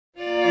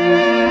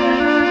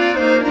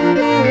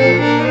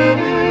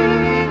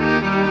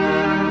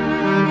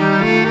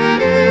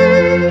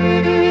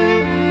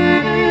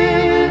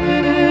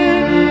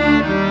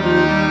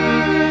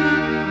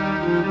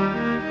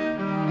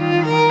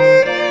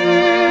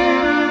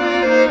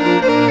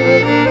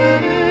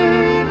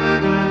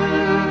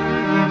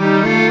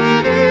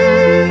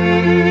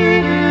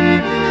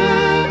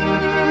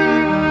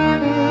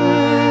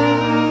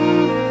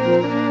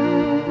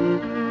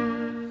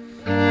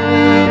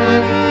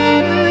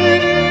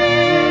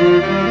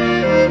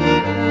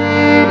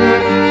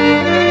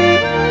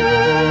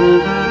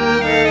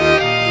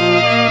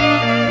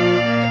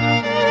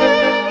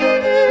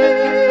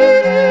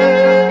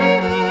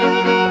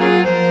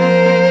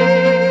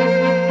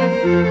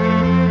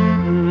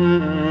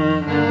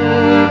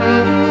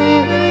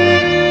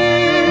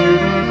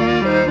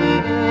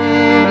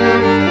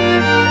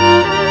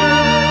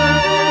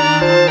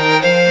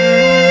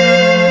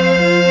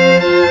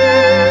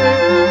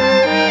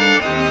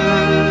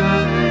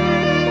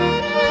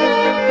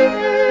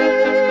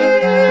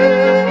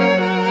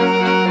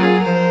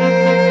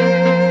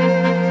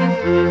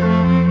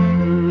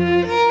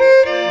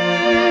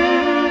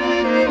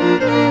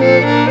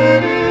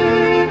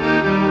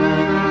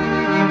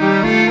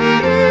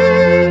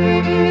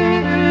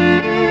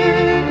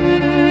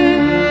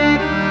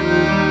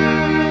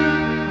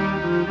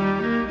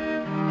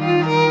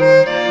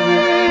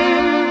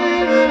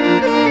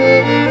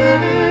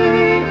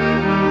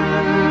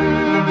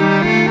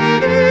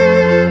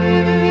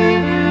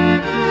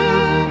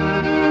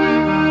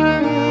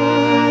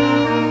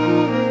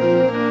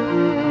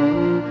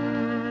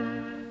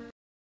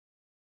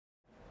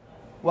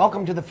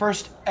Welcome to the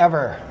first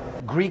ever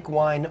Greek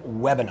wine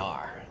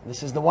webinar.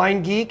 This is the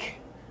Wine Geek,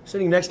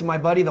 sitting next to my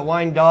buddy, the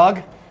Wine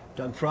Dog,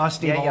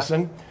 Steve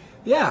Olson.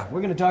 Yeah,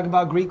 we're going to talk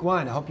about Greek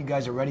wine. I hope you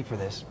guys are ready for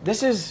this.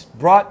 This is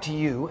brought to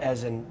you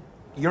as an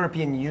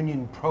European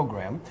Union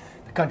program,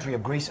 the country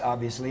of Greece,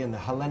 obviously, and the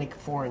Hellenic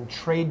Foreign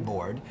Trade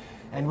Board.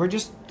 And we're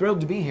just thrilled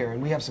to be here,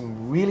 and we have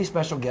some really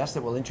special guests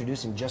that we'll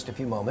introduce in just a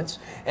few moments,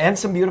 and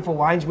some beautiful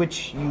wines,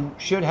 which you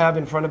should have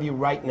in front of you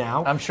right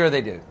now. I'm sure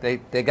they do. They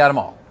got them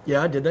all.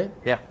 Yeah, did they?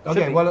 Yeah.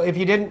 Okay, well, if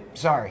you didn't,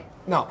 sorry.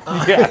 No.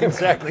 Yeah,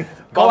 exactly.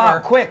 Go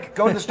out quick.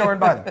 Go to the store and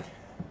buy them.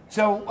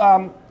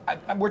 So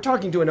we're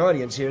talking to an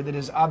audience here that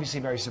is obviously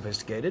very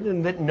sophisticated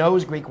and that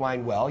knows Greek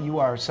wine well. You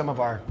are some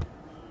of our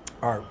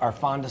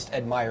fondest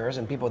admirers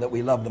and people that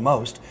we love the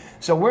most.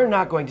 So we're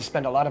not going to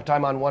spend a lot of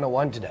time on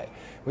 101 today.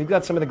 We've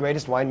got some of the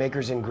greatest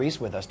winemakers in Greece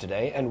with us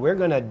today, and we're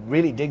going to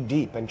really dig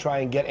deep and try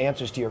and get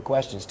answers to your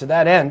questions. To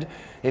that end,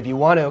 if you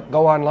want to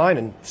go online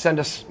and send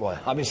us, well,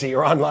 obviously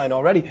you're online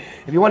already.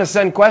 If you want to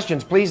send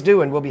questions, please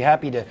do, and we'll be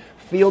happy to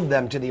field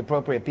them to the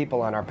appropriate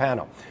people on our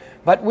panel.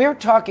 But we're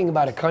talking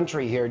about a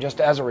country here, just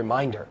as a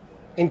reminder,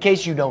 in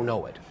case you don't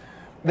know it,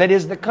 that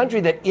is the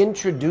country that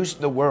introduced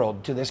the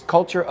world to this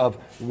culture of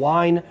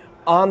wine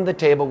on the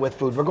table with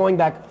food. We're going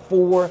back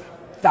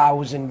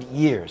 4,000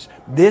 years.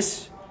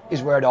 This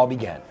is where it all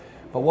began.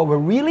 But what we're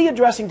really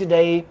addressing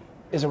today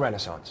is a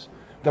renaissance.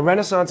 The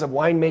renaissance of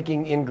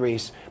winemaking in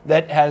Greece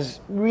that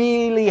has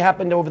really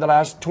happened over the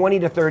last 20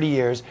 to 30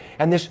 years,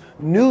 and this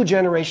new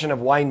generation of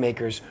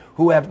winemakers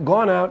who have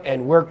gone out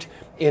and worked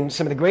in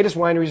some of the greatest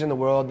wineries in the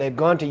world. They've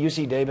gone to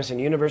UC Davis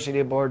and University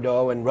of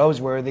Bordeaux and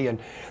Roseworthy, and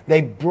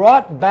they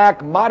brought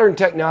back modern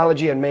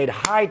technology and made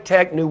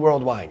high-tech New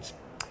World wines.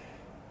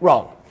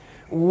 Wrong.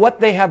 What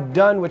they have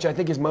done, which I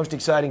think is most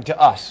exciting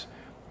to us,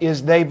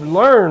 is they've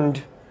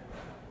learned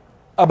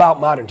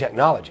about modern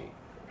technology,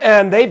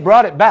 and they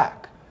brought it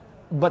back,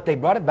 but they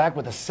brought it back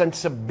with a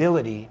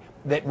sensibility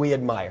that we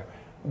admire.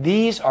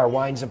 These are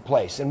wines of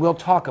place, and we'll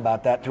talk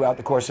about that throughout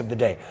the course of the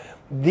day.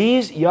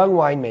 These young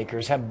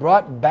winemakers have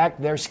brought back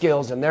their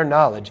skills and their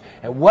knowledge,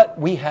 and what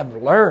we have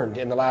learned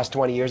in the last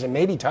 20 years, and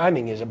maybe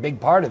timing is a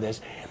big part of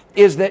this,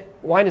 is that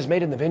wine is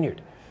made in the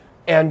vineyard,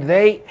 and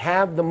they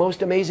have the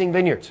most amazing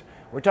vineyards.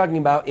 We're talking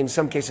about, in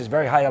some cases,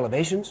 very high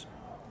elevations,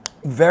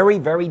 very,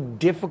 very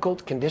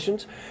difficult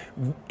conditions,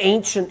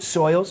 ancient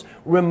soils,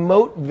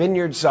 remote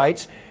vineyard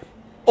sites,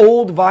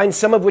 old vines,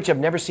 some of which have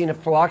never seen a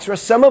phylloxera,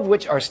 some of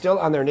which are still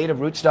on their native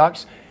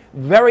rootstocks,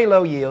 very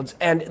low yields.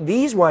 And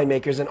these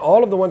winemakers, and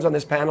all of the ones on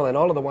this panel, and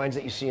all of the wines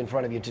that you see in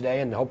front of you today,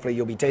 and hopefully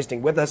you'll be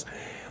tasting with us,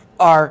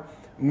 are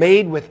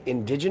made with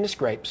indigenous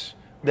grapes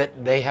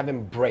that they have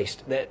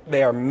embraced, that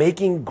they are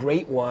making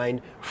great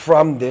wine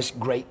from this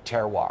great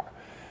terroir.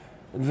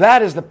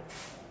 That is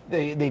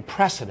the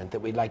precedent that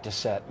we'd like to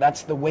set.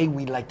 That's the way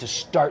we'd like to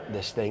start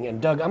this thing. And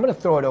Doug, I'm going to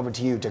throw it over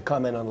to you to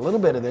comment on a little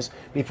bit of this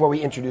before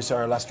we introduce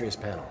our illustrious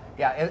panel.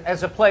 Yeah,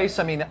 as a place,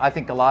 I mean, I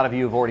think a lot of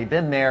you have already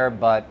been there,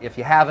 but if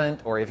you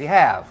haven't, or if you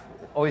have,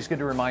 always good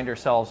to remind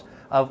ourselves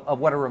of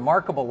what a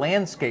remarkable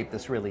landscape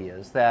this really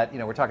is. That, you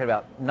know, we're talking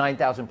about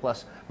 9,000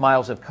 plus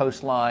miles of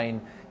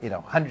coastline, you know,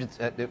 hundreds,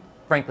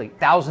 frankly,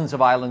 thousands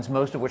of islands,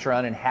 most of which are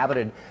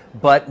uninhabited,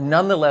 but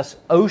nonetheless,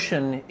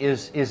 ocean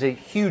is a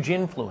huge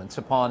influence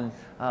upon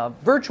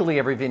virtually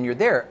every vineyard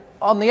there.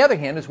 On the other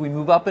hand, as we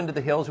move up into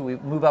the hills, we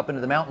move up into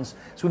the mountains,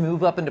 as we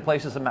move up into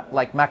places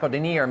like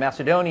Macedonia or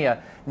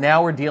Macedonia,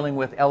 now we're dealing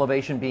with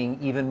elevation being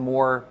even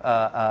more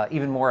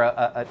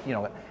you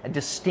know, a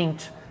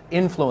distinct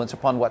influence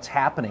upon what's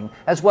happening,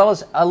 as well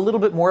as a little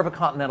bit more of a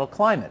continental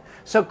climate.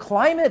 So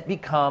climate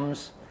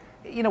becomes,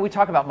 you know, we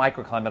talk about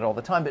microclimate all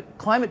the time, but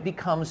climate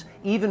becomes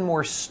even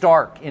more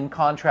stark in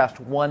contrast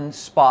one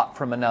spot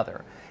from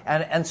another.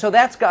 And so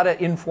that's got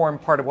to inform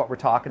part of what we're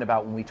talking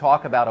about when we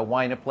talk about a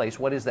wine of place.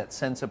 What is that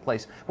sense of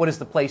place? What is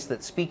the place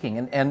that's speaking?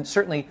 And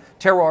certainly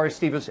terroir, as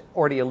Steve has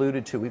already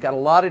alluded to, we've got a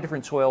lot of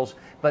different soils,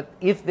 but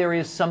if there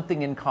is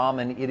something in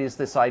common, it is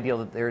this idea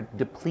that they're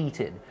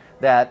depleted,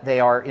 that they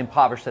are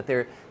impoverished, that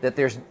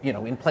there's, you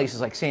know, in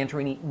places like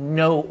Santorini,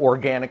 no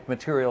organic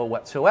material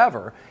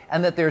whatsoever,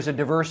 and that there's a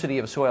diversity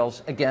of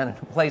soils. Again,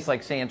 a place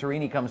like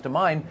Santorini comes to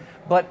mind,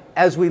 but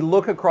as we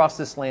look across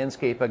this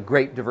landscape, a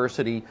great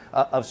diversity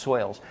of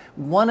soils.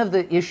 One of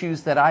the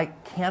issues that I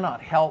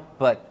cannot help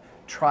but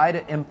try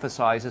to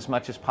emphasize as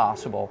much as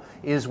possible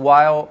is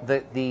while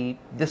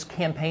this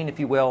campaign, if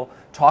you will,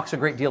 talks a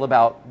great deal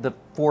about the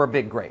four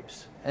big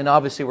grapes, and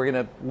obviously we're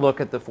going to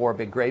look at the four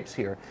big grapes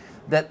here,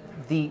 that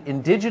the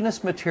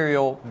indigenous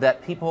material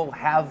that people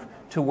have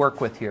to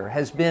work with here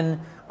has been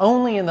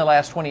only in the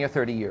last 20 or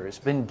 30 years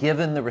been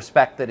given the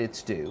respect that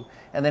it's due.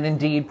 And then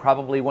indeed,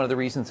 probably one of the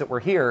reasons that we're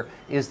here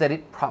is that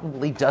it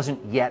probably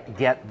doesn't yet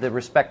get the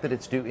respect that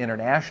it's due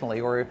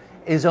internationally, or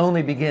is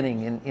only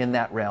beginning in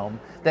that realm.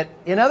 That,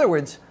 in other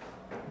words,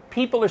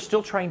 people are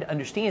still trying to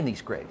understand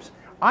these grapes.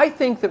 I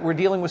think that we're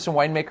dealing with some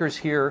winemakers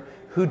here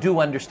who do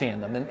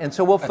understand them. And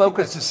so we'll focus. I think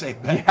that's a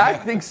safe bet. Yeah, I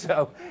think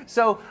so.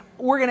 So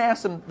we're going to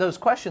ask them those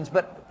questions.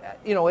 But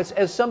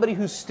as somebody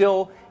who's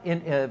still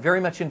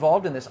very much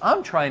involved in this,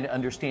 I'm trying to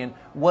understand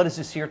what is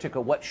a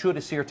Sirtico, what should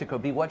a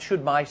Sirtico be, what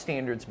should my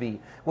standards be,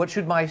 what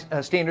should my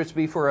standards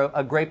be for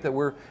a grape that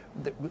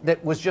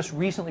was just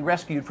recently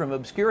rescued from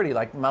obscurity,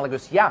 like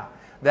Malagos Ya,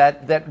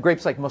 that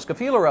grapes like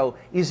Moscafilero.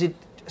 Is it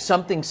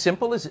something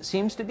simple as it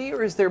seems to be,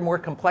 or is there more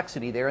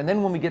complexity there? And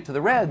then when we get to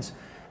the reds,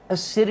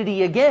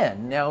 acidity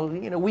again. Now,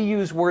 we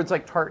use words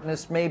like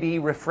tartness, maybe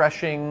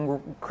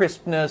refreshing,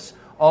 crispness,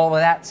 all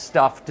of that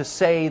stuff to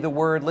say the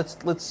word.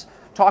 Let's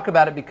talk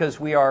about it, because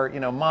we are,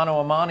 mano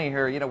a mano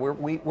here.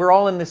 We're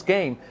all in this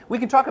game. We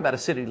can talk about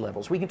acidity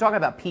levels. We can talk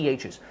about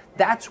pHs.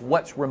 That's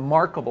what's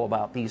remarkable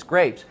about these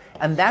grapes,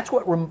 and that's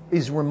what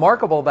is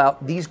remarkable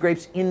about these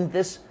grapes in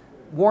this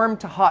warm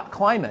to hot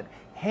climate,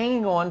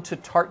 hanging on to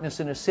tartness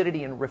and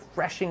acidity and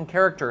refreshing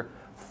character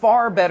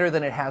far better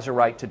than it has a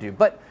right to do.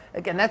 But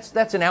again,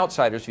 that's an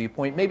outsider's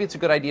viewpoint. Maybe it's a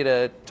good idea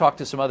to talk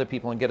to some other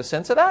people and get a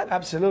sense of that.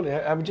 Absolutely.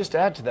 I would just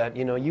add to that,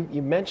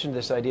 you mentioned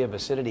this idea of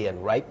acidity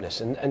and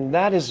ripeness, and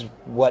that is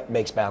what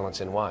makes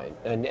balance in wine.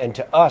 And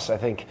to us, I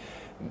think,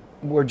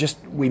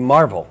 we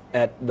marvel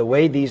at the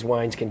way these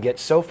wines can get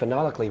so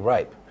phenolically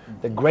ripe.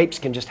 The grapes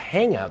can just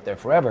hang out there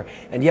forever,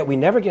 and yet we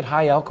never get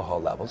high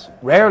alcohol levels.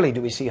 Rarely do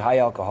we see high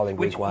alcohol in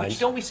Greek wines. Which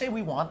don't we say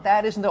we want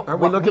that? Isn't that Aren't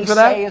we what looking we for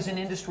that? say as an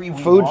industry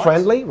we Food want?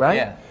 friendly, right?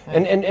 Yeah.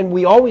 And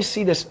we always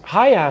see this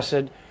high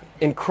acid,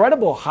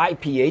 incredible high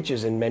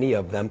pHs in many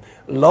of them,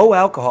 low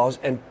alcohols,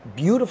 and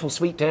beautiful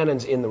sweet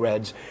tannins in the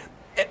reds.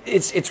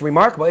 It's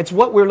remarkable. It's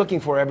what we're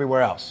looking for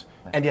everywhere else,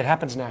 and it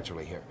happens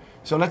naturally here.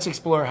 So let's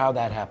explore how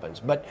that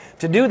happens. But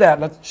to do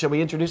that, shall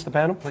we introduce the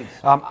panel? Please.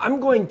 I'm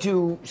going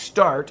to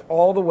start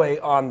all the way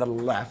on the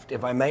left,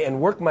 if I may,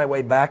 and work my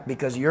way back,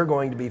 because you're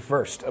going to be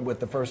first with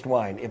the first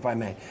wine, if I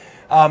may.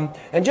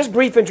 And just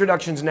brief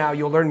introductions now.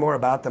 You'll learn more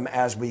about them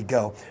as we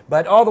go.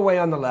 But all the way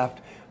on the left,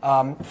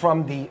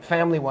 from the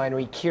family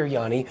winery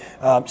Kyriani,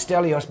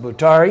 Stellios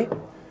Boutaris.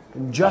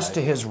 Just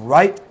to his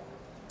right,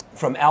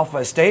 from Alpha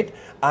Estate,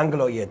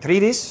 Angelos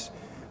Iatridis.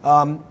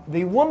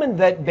 The woman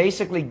that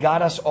basically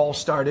got us all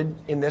started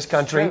in this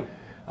country.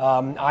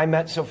 I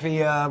met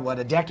Sofia,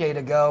 a decade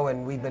ago,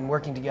 and we've been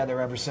working together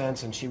ever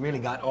since, and she really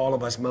got all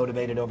of us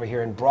motivated over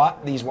here and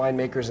brought these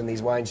winemakers and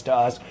these wines to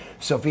us.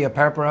 Sofia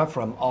Perpera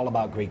from All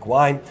About Greek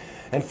Wine.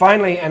 And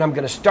finally, and I'm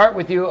going to start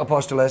with you,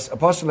 Apostolos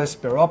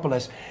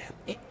Spiropoulos.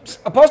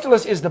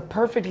 Apostolos is the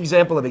perfect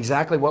example of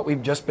exactly what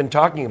we've just been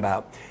talking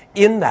about,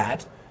 in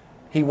that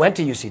he went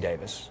to UC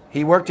Davis.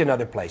 He worked in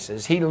other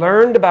places. He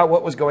learned about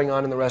what was going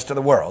on in the rest of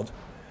the world.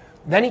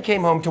 Then he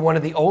came home to one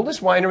of the oldest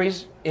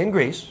wineries in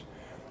Greece,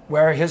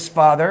 where his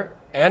father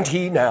and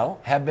he now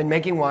have been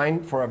making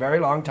wine for a very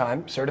long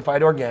time,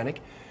 certified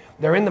organic.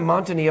 They're in the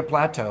Montania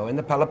Plateau in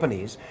the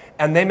Peloponnese,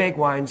 and they make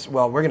wines,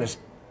 well, we're going to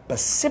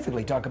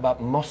specifically talk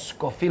about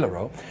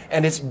Moscafilero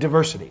and its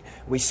diversity.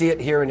 We see it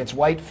here in its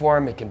white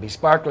form. It can be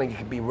sparkling. It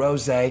can be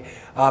rosé.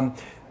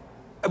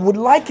 I would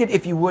like it,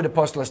 if you would,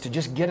 Apostolos, to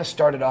just get us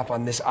started off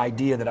on this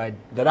idea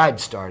that I'd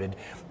started,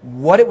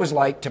 what it was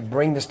like to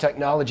bring this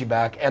technology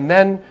back, and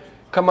then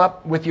come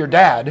up with your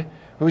dad,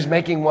 who's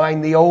making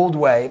wine the old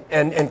way,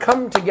 and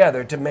come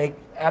together to make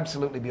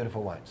absolutely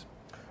beautiful wines.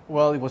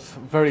 Well, it was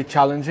very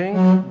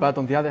challenging, but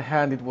on the other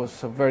hand, it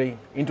was very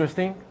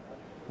interesting,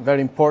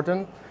 very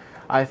important.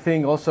 I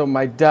think also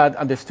my dad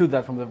understood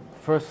that from the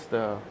first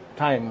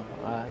time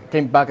I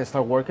came back and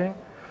started working.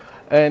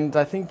 And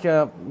I think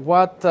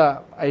what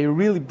I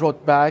really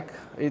brought back,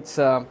 it's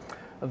the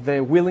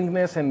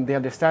willingness and the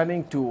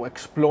understanding to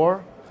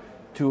explore,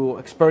 to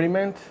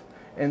experiment,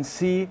 and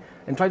see,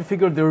 and try to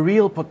figure the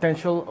real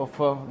potential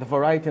of the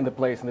variety and the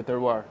place and the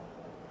terroir.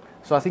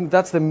 So I think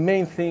that's the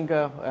main thing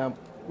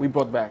we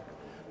brought back.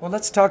 Well,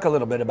 let's talk a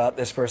little bit about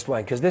this first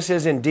wine, because this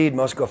is indeed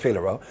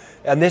Moscafilero,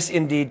 and this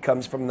indeed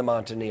comes from the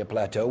Montania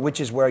Plateau, which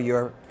is where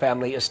your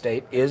family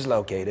estate is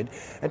located.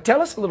 And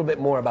tell us a little bit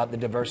more about the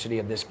diversity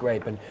of this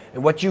grape and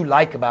what you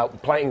like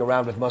about playing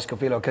around with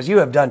Moscafilero, because you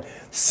have done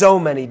so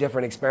many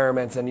different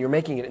experiments and you're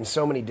making it in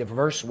so many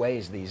diverse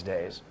ways these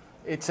days.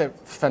 It's a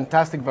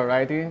fantastic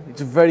variety.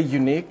 It's very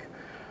unique.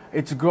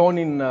 It's grown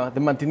in the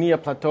Montania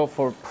Plateau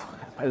for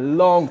a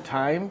long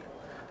time.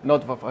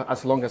 Not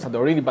as long as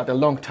Adorini, but a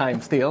long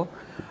time still.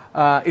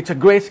 It's a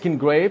gray-skinned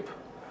grape.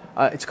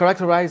 It's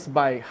characterized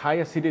by high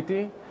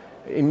acidity.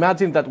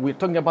 Imagine that we're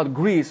talking about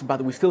Greece,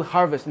 but we still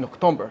harvest in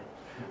October.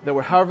 There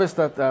were harvests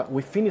that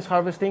we finished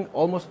harvesting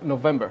almost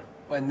November.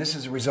 And this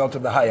is a result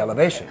of the high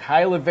elevation.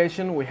 High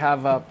elevation, we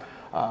have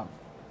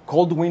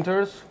cold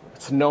winters,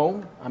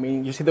 snow. I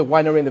mean, you see the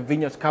winery and the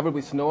vineyards covered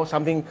with snow,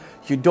 something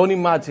you don't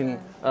imagine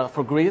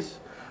for Greece.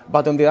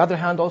 But on the other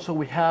hand, also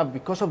we have,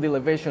 because of the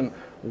elevation,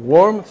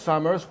 warm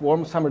summers,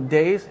 warm summer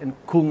days, and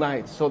cool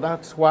nights. So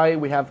that's why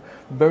we have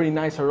very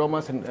nice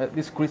aromas and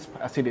this crisp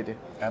acidity.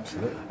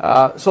 Absolutely.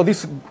 So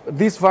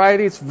this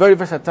variety is very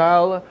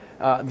versatile.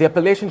 The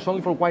appellation is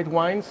only for white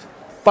wines.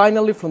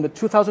 Finally, from the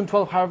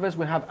 2012 harvest,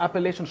 we have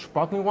appellation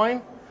sparkling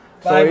wine.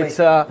 So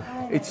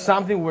it's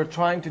something we're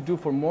trying to do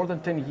for more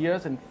than 10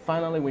 years, and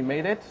finally we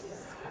made it.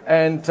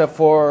 And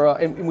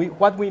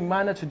what we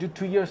managed to do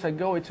 2 years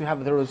ago is to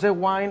have the rosé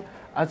wine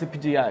as a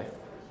PGI,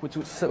 which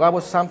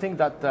was something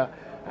that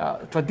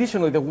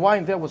traditionally the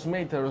wine there was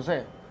made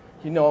rosé.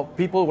 You know,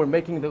 people were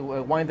making the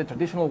wine the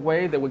traditional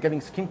way. They were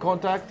getting skin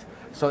contact,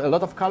 so a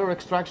lot of color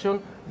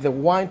extraction. The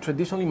wine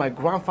traditionally, my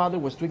grandfather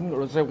was drinking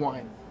rosé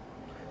wine.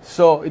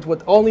 So it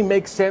would only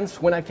make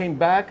sense when I came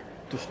back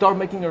to start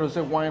making a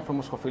rosé wine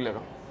from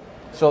Moscofilero.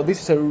 So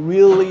this is a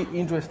really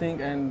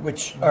interesting and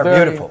which are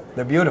beautiful.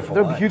 They're beautiful.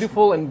 They're wines.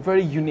 beautiful and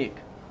very unique.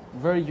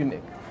 Very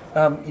unique.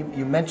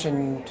 You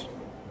mentioned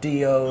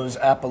DOs,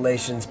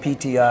 appellations,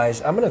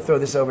 PTIs. I'm going to throw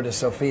this over to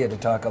Sofia to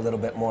talk a little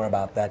bit more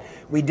about that.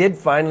 We did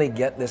finally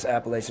get this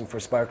appellation for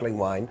sparkling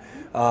wine,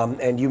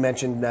 and you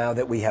mentioned now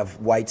that we have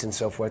whites and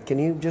so forth. Can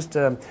you just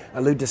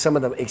allude to some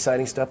of the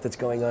exciting stuff that's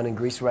going on in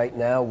Greece right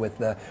now with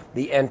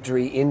the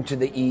entry into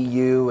the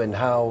EU and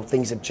how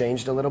things have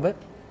changed a little bit?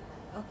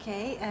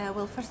 Okay,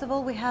 well, first of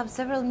all, we have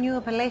several new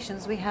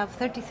appellations. We have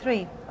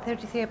 33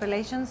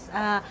 appellations.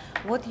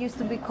 What used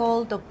to be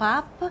called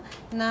OPAP,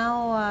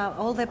 now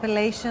all the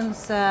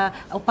appellations,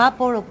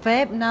 OPAP or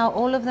OPEP, now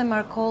all of them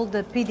are called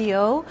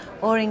PDO,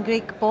 or in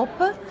Greek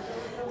POP.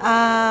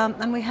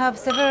 And we have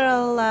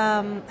several,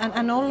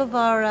 and all of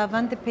our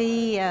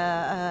Vente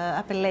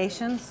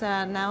appellations,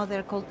 now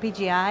they're called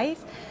PGIs.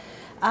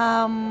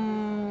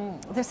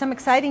 There's some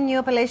exciting new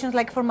appellations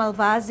like for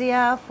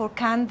Malvasia, for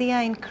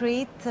Candia in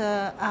Crete.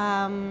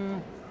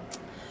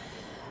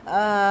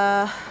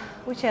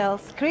 Which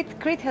else?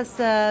 Crete has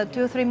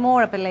 2 or 3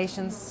 more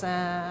appellations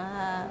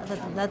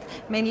that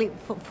mainly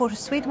for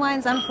sweet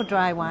wines and for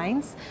dry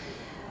wines.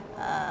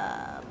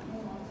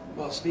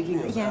 Well,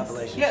 speaking of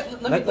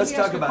appellations, let's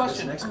talk about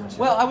this next one.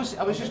 Well, I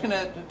was just going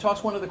to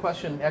toss one other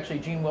question. Actually,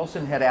 Gene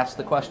Wilson had asked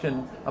the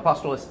question,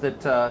 Apostolos,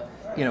 that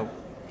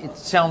it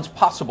sounds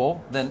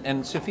possible,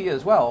 and Sofia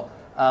as well,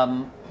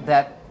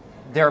 that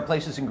there are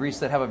places in Greece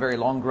that have a very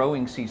long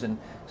growing season.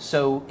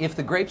 So if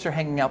the grapes are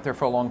hanging out there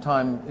for a long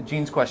time,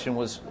 Gene's question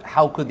was,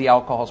 how could the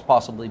alcohols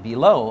possibly be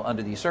low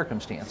under these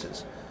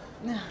circumstances?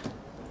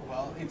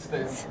 Well, it's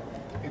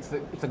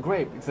a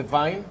grape, it's a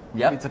vine,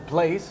 Yep. it's a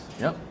place,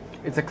 Yep.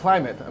 it's a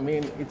climate. I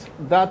mean, it's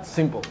that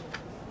simple.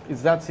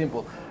 It's that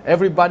simple.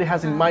 Everybody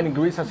has in mind in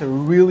Greece as a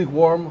really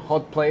warm,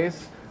 hot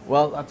place.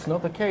 Well, that's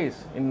not the case.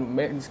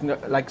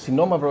 Like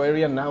Sinomavro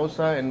area,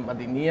 Nausa and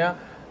Madinia,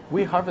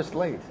 we harvest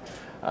late.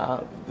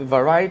 The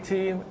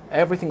variety,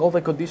 everything, all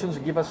the conditions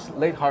give us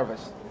late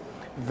harvest.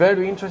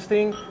 Very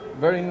interesting,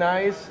 very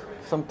nice.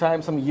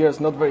 Sometimes, some years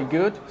not very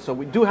good. So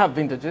we do have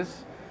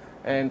vintages,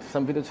 and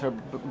some vintages are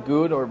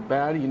good or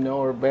bad,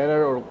 or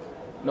better or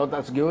not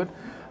as good.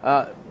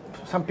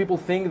 Some people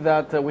think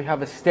that we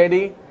have a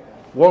steady,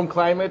 warm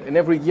climate, and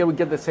every year we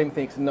get the same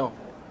things. No.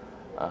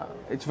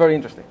 It's very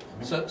interesting.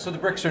 So the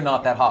bricks are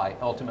not that high,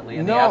 ultimately,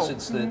 and no, the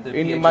acids, the in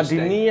pHs stay.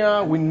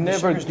 Madinia, we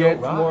never sugars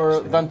get don't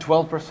more rise. than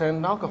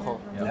 12%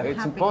 alcohol. Yeah.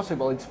 It's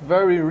impossible. It's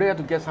very rare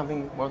to get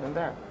something more than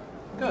that.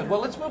 Good.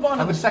 Well, let's move on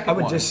to the second I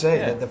one. would just say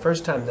that the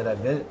first time that I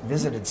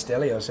visited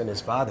Stellios and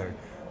his father,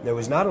 there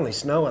was not only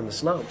snow on the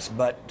slopes,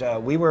 but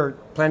we were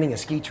planning a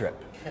ski trip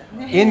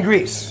in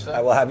Greece.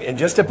 I will have, and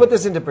just to put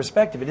this into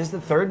perspective, it is the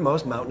 3rd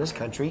most mountainous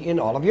country in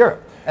all of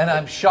Europe. And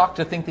I'm shocked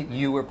to think that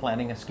you were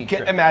planning a ski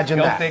trip. Imagine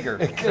Go that. figure.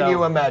 Can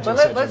you imagine? But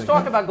such a let's thing?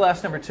 talk about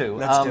glass number 2.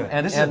 Let's do it.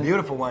 And this is a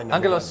beautiful wine.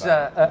 number Angelos,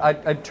 one,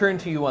 I'd turn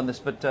to you on this,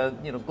 but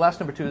glass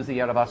number 2 is the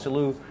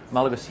Yadavasilou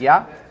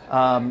Malagosia.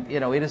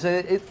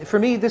 For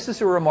me, this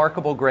is a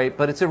remarkable grape,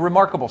 but it's a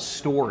remarkable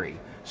story.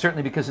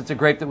 Certainly because it's a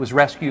grape that was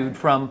rescued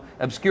from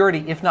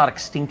obscurity, if not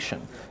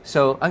extinction.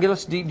 So,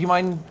 Angelos, do you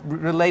mind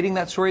relating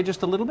that story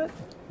just a little bit?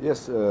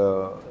 Yes,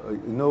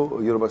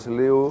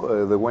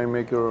 Yadavasilou, the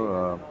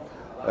winemaker,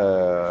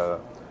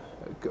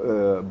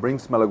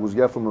 brings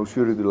Malagousia from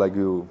obscurity, like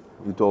you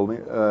told me,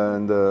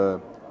 and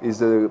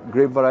is a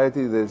grape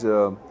variety that's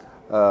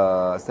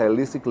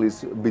stylistically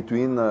is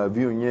between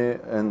Viognier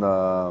and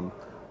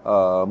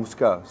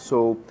Muscat.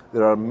 So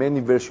there are many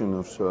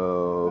versions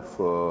of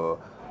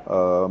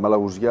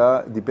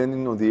Malagousia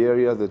depending on the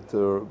area that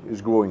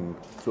is growing.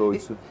 So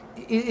it's.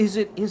 Is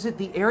it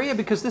the area?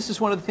 Because this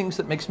is one of the things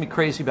that makes me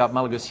crazy about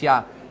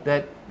Malagosia,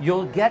 that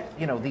you'll get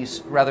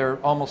these rather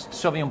almost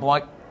Sauvignon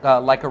Blanc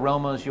like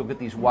aromas. You'll get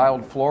these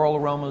wild floral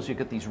aromas. You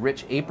get these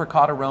rich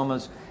apricot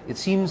aromas. It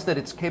seems that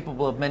it's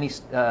capable of many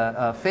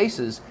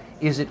faces.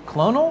 Is it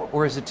clonal,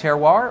 or is it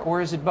terroir,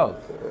 or is it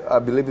both? I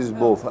believe it's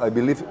both. I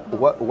believe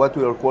what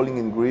we are calling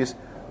in Greece,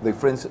 the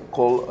French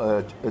call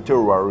a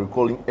terroir. We're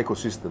calling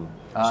ecosystem.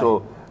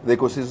 So the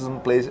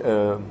ecosystem plays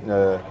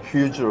a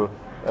huge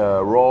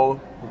role.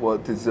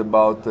 What is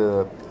about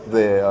the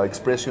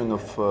expression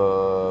of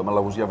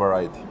Malagousia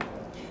variety.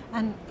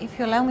 And if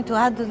you allow me to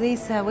add to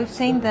this, we've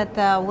seen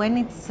that when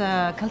it's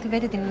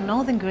cultivated in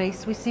northern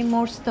Greece, we see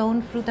more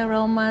stone fruit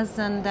aromas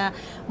and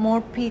more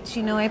peach,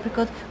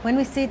 apricot. When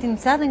we see it in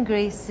southern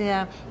Greece,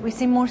 we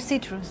see more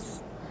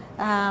citrus.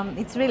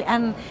 It's really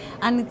and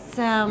it's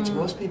which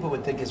most people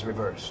would think is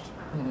reversed.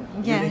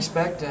 You'd Yes.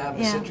 expect to have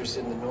the Yeah. citrus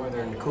in the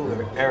northern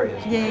cooler areas.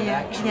 Yeah, but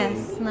yeah, actually,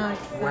 yes. No,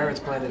 it's, where it's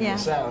planted in the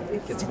south,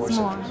 it gets more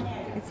citrus.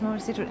 It's more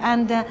citrus,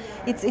 and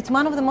it's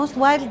one of the most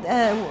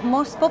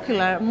most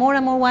popular. More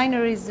and more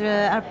wineries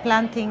are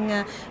planting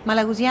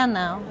Malagousia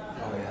now.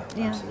 Oh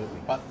yeah, Yeah. absolutely.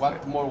 But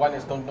what more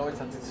wineries don't know is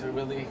that it's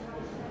really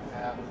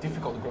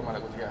difficult to grow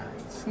Malagousia.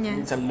 Yes. It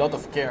needs a lot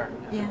of care.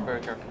 Yeah.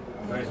 Very careful.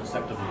 Very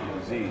susceptible to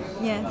disease.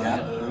 Yes.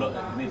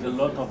 It needs a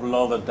lot of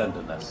love and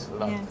tenderness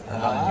Yes.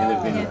 in the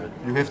vineyard.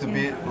 You have to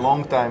be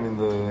long time in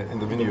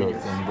the vineyard,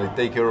 and they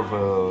take care of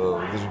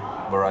this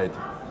variety.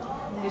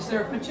 Is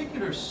there a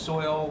particular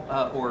soil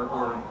or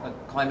a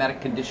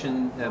climatic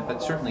condition,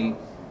 but certainly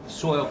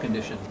soil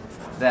condition,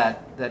 that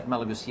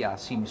Malagousia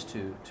seems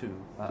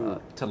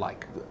to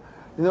like?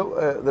 You know,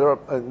 there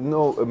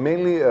are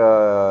mainly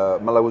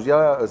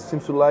Malagousia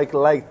seems to like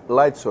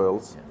light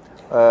soils.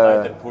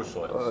 Light and poor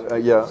soils,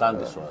 Yeah.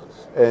 sandy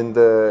soils. And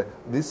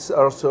these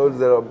are soils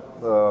that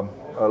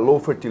are low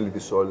fertility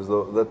soils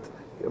that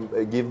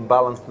give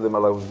balance to the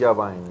Malagousia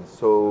vine.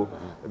 So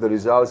the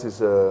result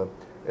is a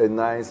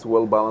nice,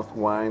 well-balanced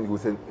wine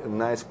with a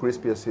nice,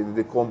 crispy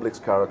acidity, complex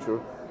character.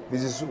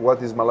 This is what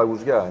is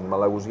Malagousia. And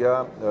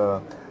Malagousia,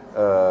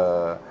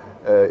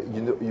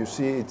 you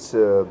see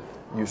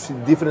you see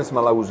difference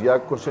Malagousia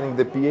concerning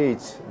the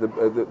pH,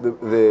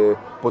 the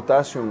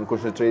potassium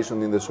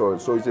concentration in the soil.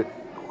 So it's a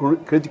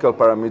critical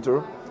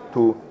parameter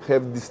to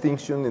have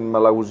distinction in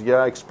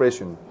Malagousia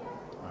expression.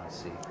 I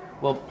see.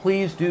 Well,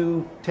 please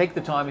do take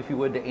the time, if you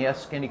would, to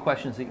ask any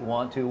questions that you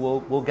want to.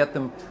 We'll get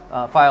them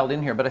filed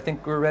in here, but I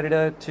think we're ready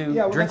to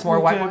drink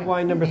more white wine.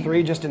 Wine number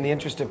 3, just in the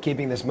interest of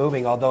keeping this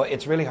moving, although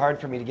it's really hard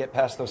for me to get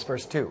past those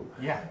first 2.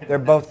 Yeah. They're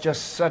both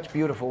just such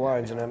beautiful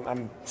wines, and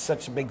I'm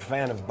such a big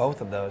fan of both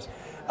of those.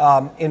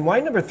 In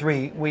wine number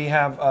 3, we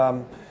have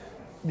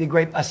the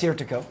grape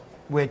Assyrtiko,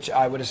 which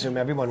I would assume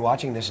everyone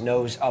watching this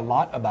knows a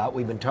lot about.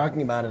 We've been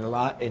talking about it a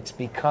lot. It's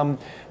become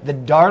the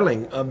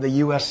darling of the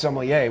U.S.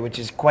 sommelier, which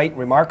is quite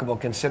remarkable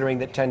considering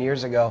that 10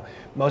 years ago,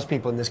 most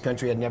people in this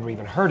country had never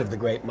even heard of the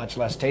grape, much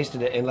less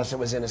tasted it, unless it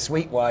was in a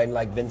sweet wine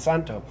like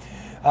Vinsanto.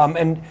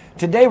 And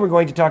today we're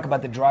going to talk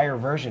about the drier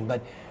version,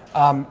 but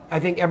I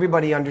think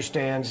everybody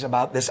understands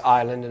about this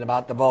island and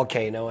about the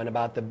volcano and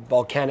about the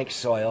volcanic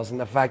soils and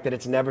the fact that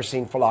it's never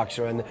seen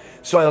phylloxera and the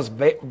soils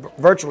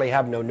virtually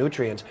have no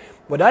nutrients.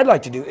 What I'd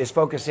like to do is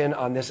focus in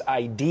on this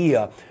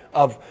idea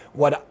of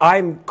what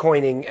I'm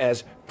coining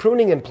as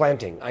pruning and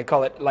planting. I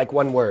call it like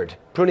one word,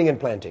 pruning and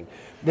planting.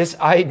 This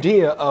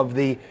idea of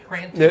the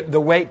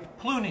way...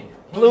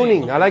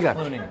 Pruning, I like that.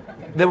 Pruning.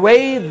 The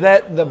way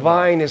that the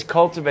vine is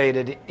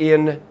cultivated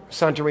in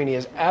Santorini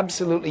is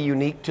absolutely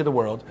unique to the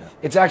world.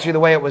 It's actually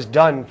the way it was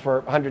done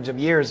for hundreds of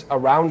years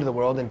around the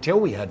world until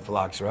we had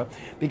phylloxera.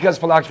 Because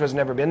phylloxera has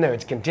never been there,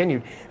 it's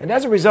continued. And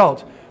as a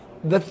result,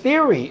 the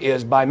theory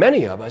is by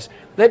many of us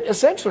that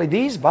essentially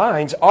these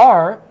vines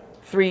are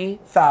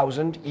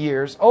 3,000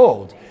 years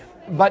old.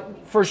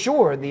 But for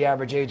sure, the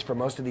average age for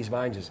most of these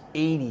vines is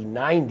 80,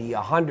 90,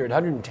 100,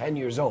 110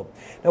 years old.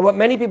 Now, what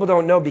many people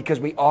don't know, because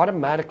we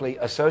automatically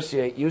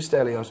associate you,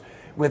 Stellios,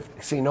 with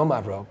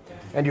Xinomavro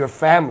and your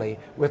family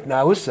with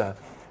Nausa,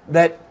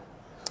 that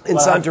in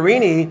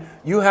Santorini,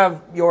 you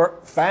have your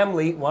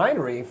family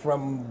winery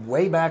from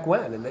way back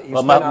when. And that you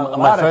spent a lot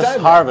my of first time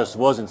harvest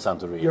was in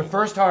Santorini. Your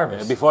first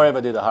harvest. Before I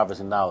ever did a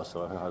harvest in Naus.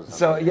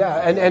 So,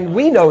 yeah, and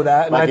we know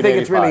that, and I think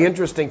it's really 1985.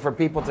 interesting for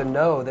people to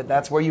know that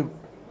that's where you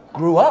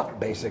grew up,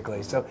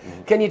 basically. So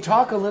can you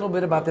talk a little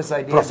bit about this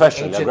idea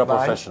Professionally, of I ancient grew up vine?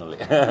 professionally.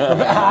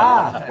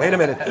 Wait a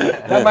minute.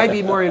 That might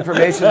be more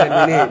information than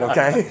we need,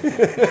 okay?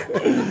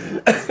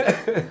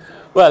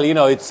 Well, you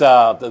know, it's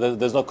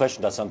there's no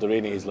question that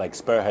Santorini is like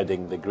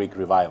spearheading the Greek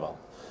revival.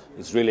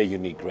 It's really a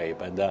unique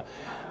grape, and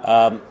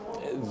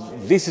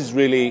this is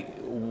really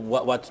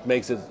what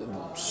makes it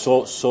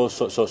so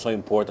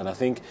important. I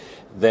think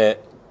the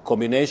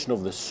combination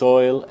of the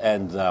soil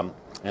and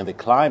the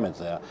climate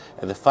there,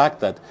 and the fact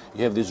that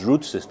you have these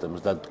root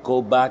systems that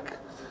go back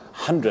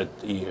 100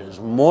 years,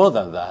 more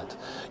than that.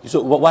 So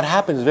what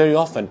happens very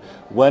often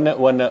when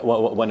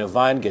a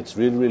vine gets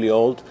really, really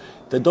old,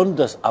 they don't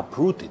just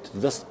uproot it,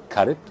 they just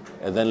cut it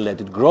and then let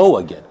it grow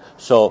again.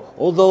 So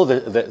although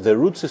the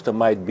root system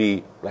might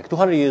be like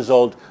 200 years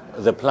old,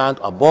 the plant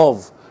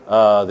above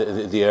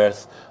the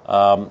earth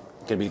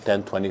can be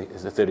 10, 20,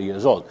 30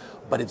 years old.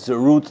 But it's the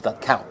roots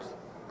that count.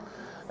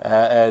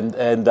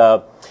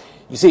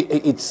 You see,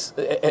 it's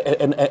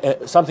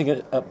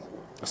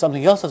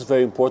something else that's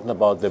very important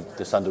about the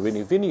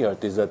Santorini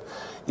vineyard is that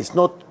it's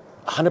not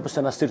 100%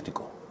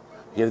 Assyrtiko.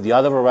 You have the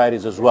other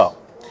varieties as well.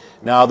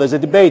 Now, there's a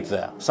debate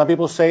there. Some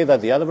people say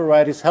that the other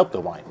varieties help the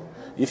wine.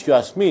 If you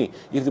ask me,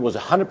 if it was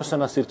 100%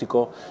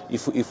 Assyrtiko,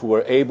 if we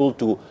were able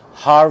to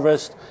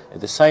harvest at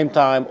the same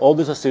time all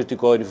this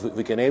Assyrtiko, and if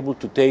we can able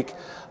to take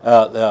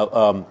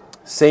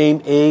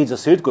same age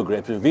Assyrtiko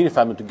grapes and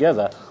vinify them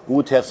together, we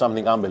would have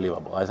something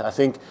unbelievable. I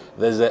think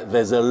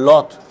there's a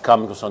lot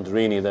coming to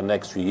Santorini in the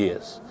next few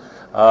years.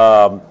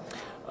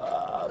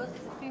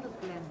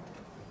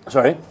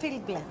 Sorry?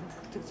 Field blend,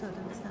 to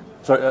understand.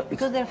 Sorry.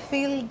 Because they're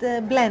field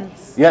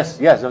blends. Yes,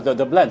 yes,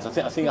 the blends. I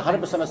think 100%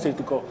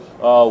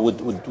 acetyl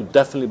would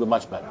definitely be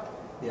much better.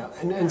 Yeah,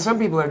 and some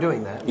people are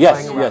doing that.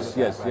 Yes, playing around yes, with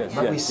that, yes, right? yes,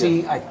 But yes, we yes.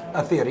 see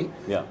a theory.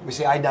 Yeah. We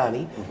see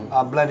Idani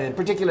blended,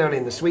 particularly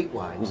in the sweet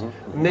wines.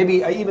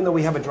 Maybe even though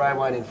we have a dry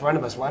wine in front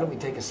of us, why don't we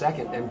take a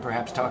second and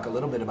perhaps talk a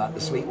little bit about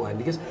the sweet wine?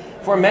 Because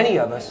for many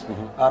of us,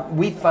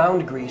 we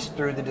found Greece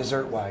through the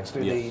dessert wines,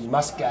 through the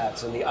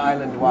muscats and the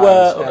island wines,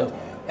 Well,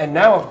 and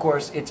now, of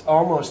course, it's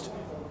almost.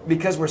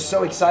 Because we're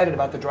so excited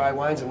about the dry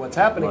wines and what's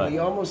happening, Right. we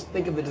almost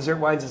think of the dessert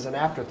wines as an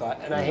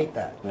afterthought, and I hate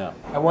that. Yeah.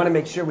 I want to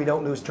make sure we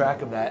don't lose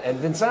track of that. And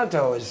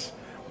Vinsanto is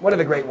one of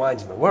the great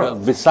wines in the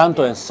world.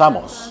 Visanto and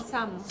Samos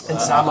Samos. And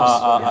Samos.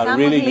 are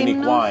really Samos unique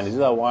Limnos. wines. These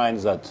are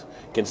wines that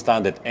can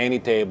stand at any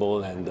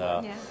table, and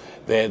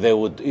they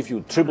would, if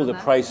you triple the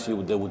price,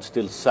 they would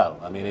still sell.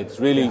 I mean, it's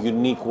really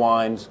unique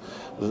wines.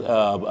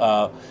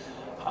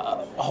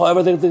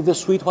 However, the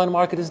sweet wine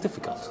market is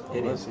difficult.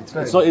 It is. It's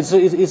very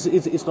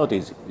It's not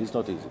easy. It's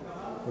not easy.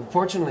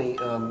 Unfortunately,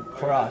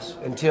 for us,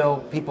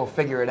 until people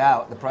figure it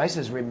out, the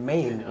prices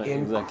remain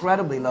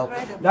incredibly low.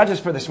 Not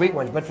just for the sweet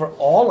wines, but for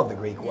all of the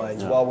Greek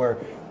wines. While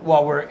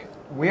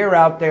we're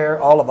out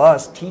there, all of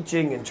us,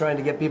 teaching and trying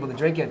to get people to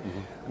drink it,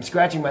 I'm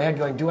scratching my head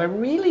going, do I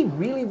really,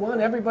 really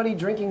want everybody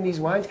drinking these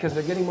wines? Because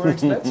they're getting more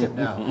expensive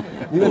now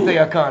with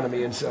the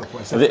economy and so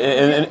forth. So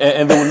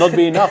And there will not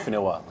be enough in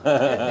a while.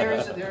 There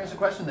is a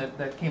question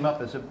that came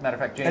up, as a matter of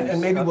fact, James.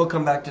 and maybe we'll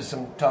come back to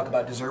some talk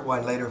about dessert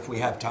wine later if we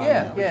have time.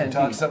 Yeah, we yeah, can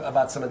talk indeed.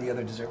 about some of the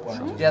other dessert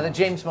wines. Yeah, that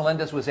James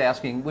Melendez was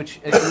asking, which,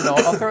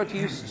 I'll throw it to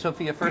you,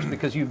 Sofia, first,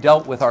 because you've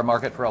dealt with our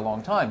market for a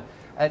long time.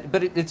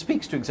 But it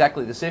speaks to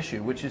exactly this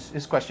issue, which is,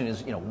 his question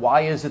is,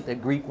 why is it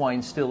that Greek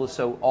wine still is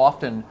so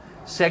often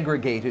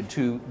segregated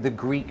to the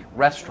Greek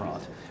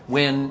restaurant,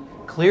 when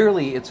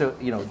clearly it's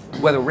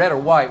whether red or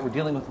white, we're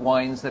dealing with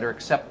wines that are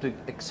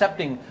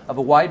accepting of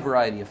a wide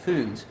variety of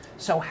foods.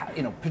 So,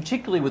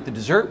 particularly with the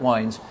dessert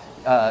wines,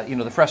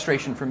 the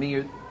frustration for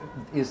me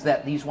is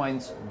that these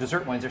wines,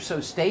 dessert wines, are so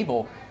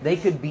stable, they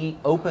could be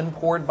open,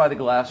 poured by the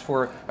glass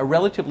for a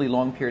relatively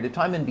long period of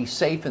time and be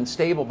safe and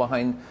stable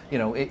behind,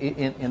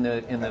 in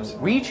the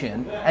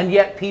reach-in, and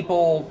yet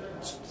people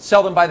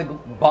sell them by the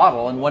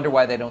bottle and wonder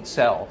why they don't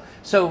sell.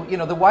 So,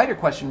 the wider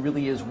question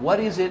really is, what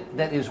is it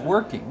that is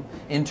working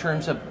in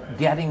terms of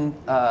getting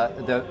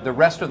the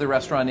rest of the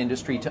restaurant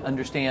industry to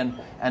understand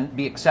and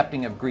be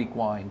accepting of Greek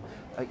wine?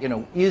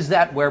 Is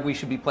that where we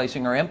should be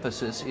placing our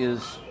emphasis?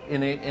 Is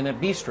in a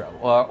bistro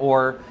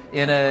or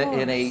in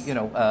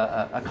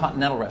a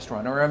continental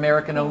restaurant or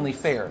American-only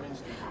fare?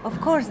 Of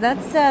course,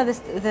 that's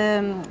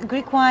the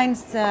Greek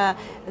wines.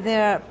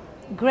 They're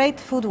great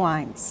food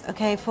wines.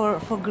 Okay, for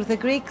the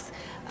Greeks,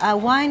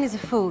 wine is a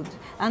food,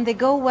 and they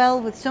go well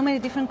with so many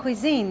different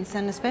cuisines,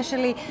 and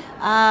especially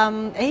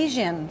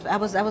Asian. I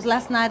was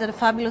last night at a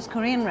fabulous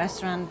Korean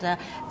restaurant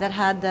that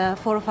had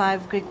 4 or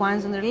 5 Greek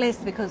wines on their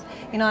list, because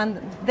and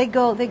they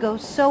go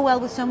so well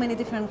with so many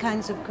different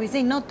kinds of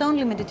cuisine, not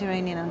only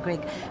Mediterranean and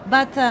Greek.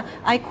 But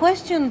I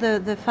question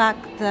the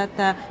fact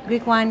that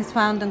Greek wine is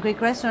found in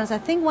Greek restaurants. I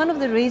think one of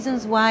the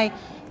reasons why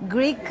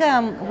Greek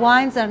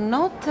wines are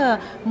not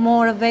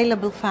more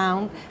available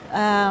found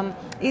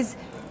is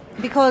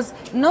because,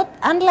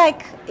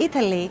 unlike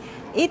Italy,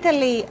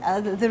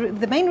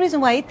 the main reason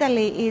why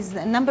Italy is the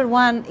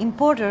 #1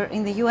 importer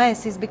in the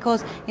US is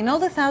because in all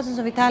the thousands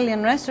of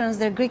Italian restaurants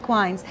there are Greek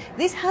wines.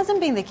 This hasn't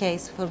been the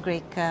case for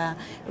Greek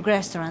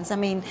restaurants. I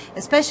mean,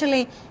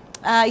 especially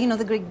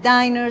the Greek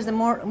diners,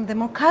 the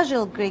more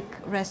casual Greek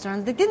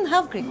restaurants, they didn't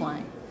have Greek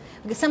wine.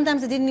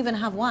 Sometimes they didn't even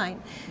have wine.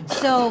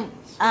 So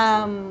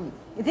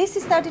this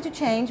is starting to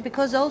change,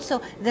 because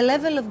also the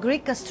level of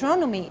Greek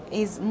gastronomy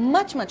is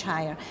much, much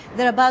higher.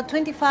 There are about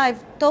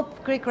 25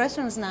 top Greek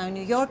restaurants now in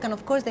New York, and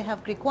of course they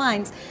have Greek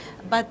wines,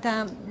 but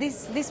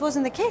this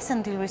wasn't the case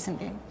until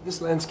recently.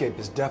 This landscape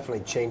is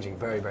definitely changing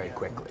very, very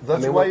quickly.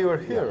 That's why you are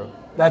here.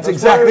 That's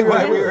exactly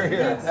why we were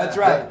here. That's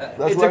right.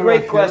 That's It's why a we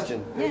great are here.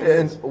 question. Yes.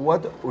 And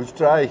what we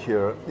try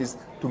here is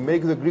to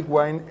make the Greek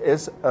wine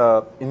as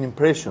an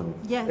impression,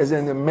 Yes. as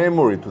a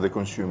memory to the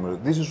consumer.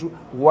 This is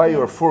why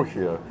you are for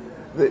here.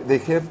 They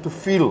have to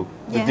feel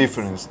the Yes.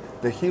 difference.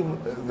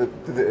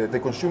 The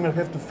consumer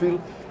have to feel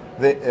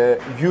the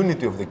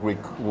unity of the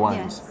Greek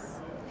wines.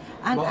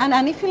 Yes.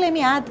 And if you let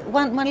me add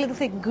one little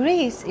thing,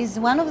 Greece is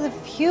one of the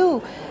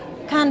few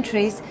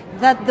countries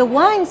that the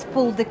wines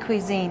pulled the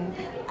cuisine.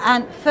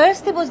 And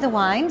first it was the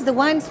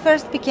wines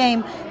first became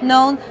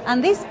known,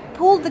 and this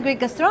pulled the Greek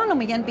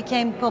gastronomy and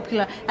became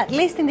popular, at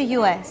least in the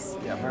US.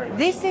 Yeah, very much.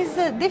 This is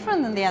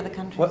different than the other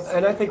countries. Well,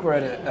 and I think we're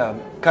at a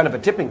kind of a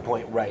tipping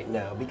point right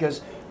now,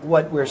 because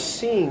what we're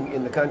seeing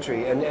in the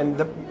country, and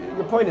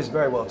your point is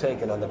very well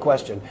taken on the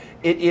question,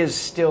 it is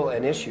still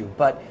an issue,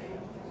 but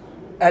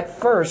at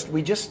first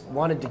we just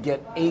wanted to get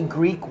a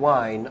Greek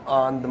wine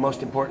on the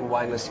most important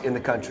wine list in the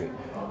country.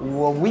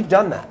 Well, we've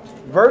done that.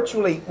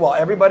 Virtually,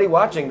 everybody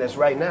watching this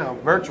right now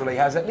virtually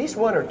has at least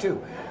one or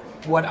two.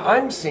 What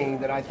I'm seeing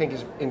that I think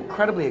is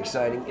incredibly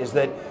exciting is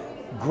that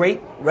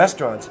great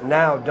restaurants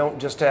now don't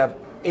just have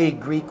a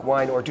Greek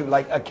wine or two,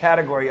 like a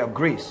category of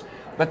Greece.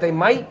 But they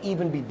might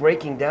even be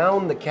breaking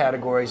down the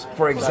categories,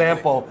 for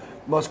example,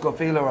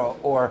 Moscofilero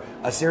or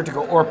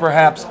Assyrtiko, or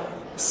perhaps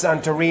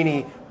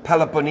Santorini,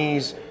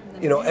 Peloponnese,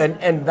 you know,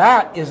 and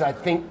that is, I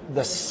think,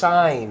 the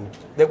sign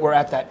that we're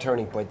at that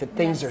turning point, that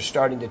things are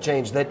starting to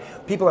change,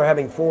 that people are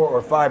having 4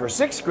 or 5 or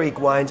 6 Greek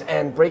wines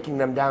and breaking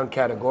them down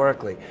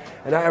categorically.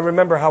 And I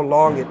remember how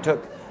long it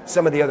took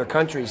some of the other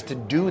countries to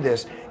do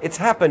this. It's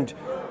happened,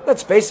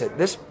 let's face it,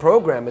 this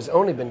program has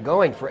only been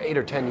going for 8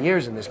 or 10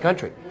 years in this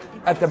country,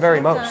 at the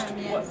very most.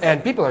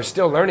 And people are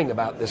still learning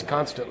about this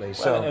constantly.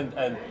 So,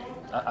 and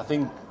I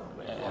think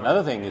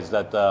another thing is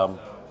that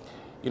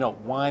you know,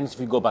 wines, if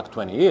you go back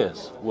 20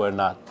 years, were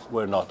not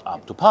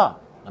up to par.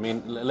 I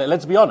mean,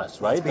 let's be honest,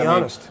 right? Let's be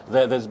honest.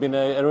 There's been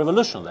a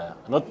revolution there.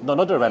 Not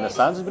a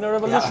renaissance, it's been a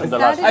revolution. The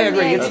last I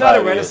agree, it's not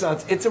a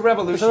renaissance, it's a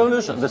revolution. It's a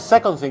revolution. The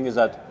second thing is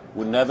that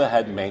we never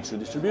had mainstream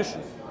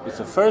distribution. It's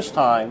the first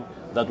time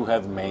that we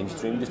have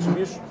mainstream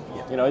distribution.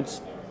 You know, it's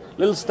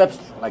little steps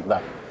like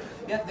that.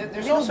 Yeah,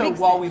 there's also,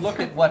 while we look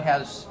at what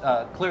has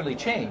clearly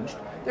changed,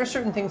 there are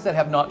certain things that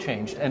have not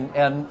changed,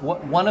 and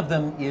one of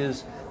them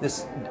is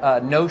this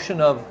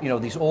notion of, you know,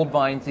 these old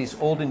vines, these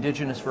old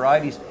indigenous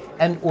varieties,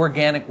 and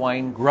organic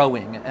wine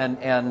growing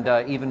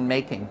and even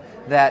making.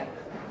 That,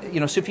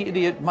 you know, Sofia, do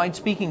you mind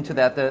speaking to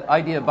that? The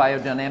idea of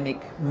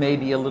biodynamic may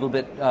be a little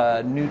bit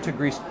new to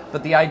Greece,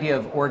 but the idea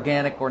of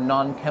organic or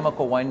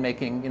non-chemical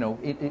winemaking, you know,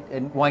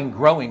 and wine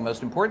growing,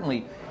 most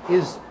importantly,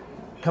 is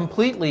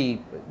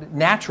completely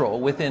natural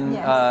within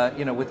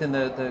you know, within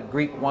the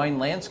Greek wine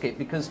landscape,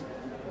 because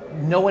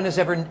no one has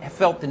ever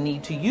felt the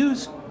need to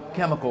use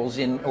chemicals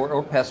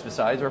or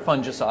pesticides or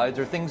fungicides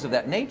or things of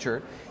that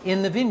nature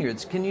in the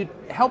vineyards. Can you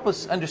help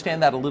us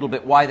understand that a little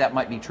bit, why that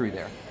might be true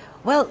there?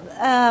 Well,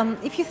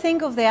 if you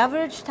think of the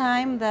average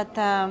time that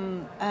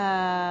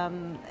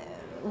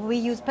we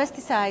use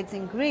pesticides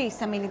in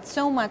Greece, I mean, it's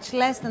so much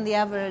less than the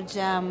average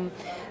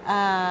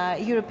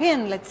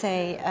European, let's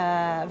say,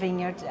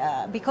 vineyard.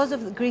 Because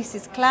of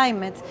Greece's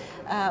climate,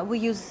 we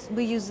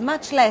use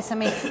much less. I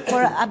mean,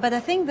 but I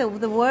think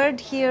the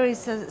word here is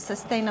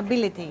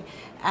sustainability,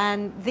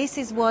 and this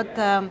is what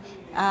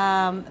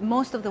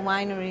most of the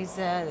wineries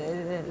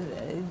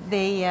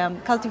they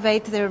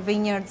cultivate their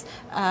vineyards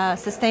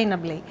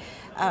sustainably.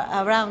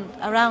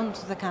 Around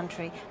the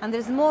country, and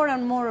there's more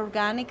and more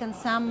organic and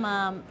some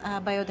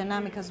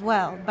biodynamic as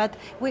well. But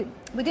we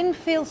didn't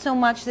feel so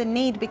much the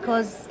need,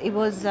 because it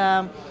was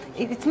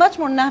it's much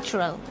more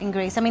natural in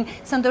Greece. I mean,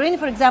 Santorini,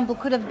 for example,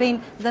 could have been,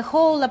 the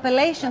whole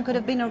appellation could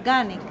have been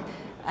organic.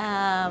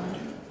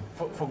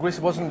 For Greece,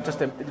 it wasn't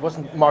just it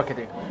wasn't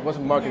marketing. It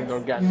wasn't marketing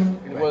organic.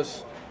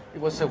 It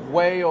was a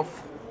way of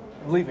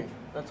living.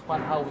 That's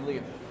how we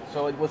live.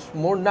 So it was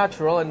more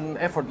natural and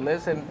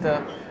effortless, and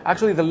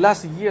actually the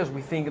last years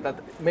we think that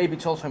maybe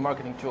it's also a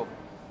marketing tool.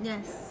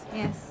 Yes,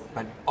 yes.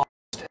 But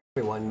almost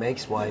everyone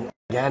makes wine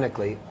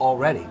organically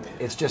already.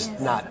 It's just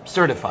not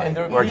certified and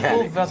there are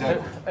organic.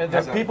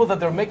 There are people that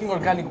they're making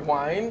organic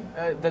wine,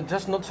 they're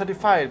just not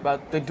certified,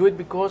 but they do it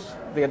because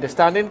they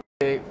understand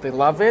it, they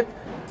love it.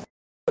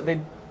 They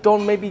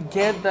don't maybe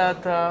get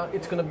that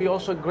it's going to be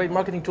also a great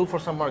marketing tool for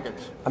some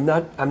markets. I'm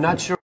not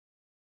sure,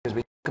 because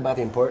we talk about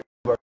the importance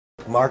of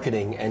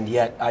marketing, and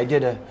yet I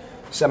did a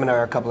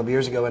seminar a couple of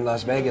years ago in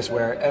Las Vegas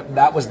where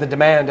that was the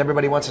demand.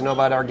 Everybody wants to know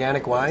about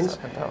organic wines.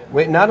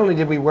 Not only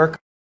did we work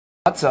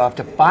our butts off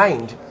to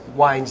find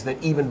wines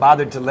that even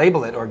bothered to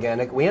label it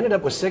organic, we ended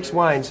up with 6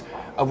 wines,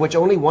 of which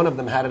only 1 of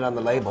them had it on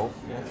the label.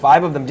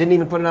 5 of them didn't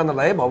even put it on the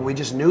label. We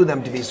just knew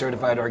them to be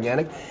certified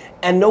organic,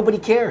 and nobody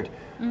cared.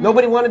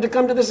 Nobody wanted to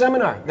come to the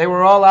seminar. They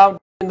were all out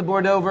in the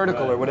Bordeaux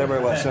vertical or whatever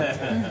it was. So,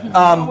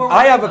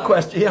 I have a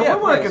question. Yeah,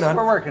 we're working on it.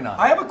 We're working on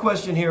it. I have a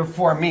question here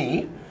for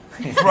me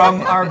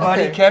from our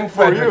buddy Ken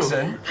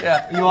Fredrickson.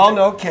 You all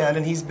know Ken,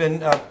 and he's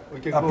been a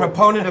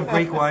proponent of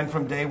Greek wine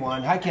from day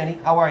one. Hi, Kenny.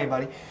 How are you,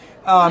 buddy?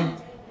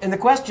 And the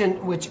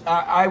question, which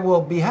I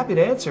will be happy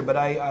to answer, but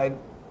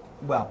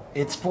well,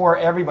 it's for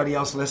everybody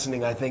else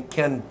listening, I think,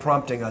 Ken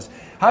prompting us.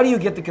 How do you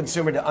get the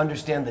consumer to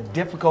understand the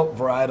difficult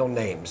varietal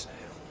names?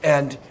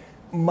 And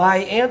my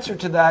answer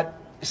to that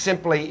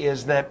simply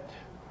is that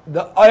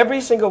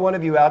every single one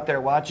of you out there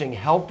watching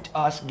helped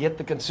us get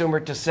the consumer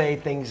to say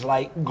things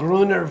like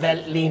Gruner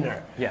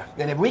Veltliner. Yeah.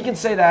 And if we can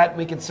say that,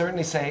 we can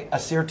certainly say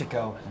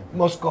Assyrtiko,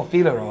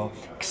 Moscofilero,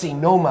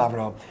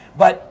 Xinomavro.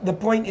 But the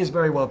point is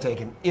very well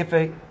taken. If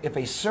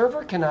a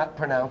server cannot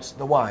pronounce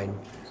the wine,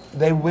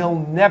 they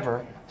will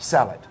never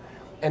sell it.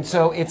 And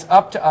so it's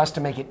up to us to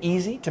make it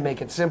easy, to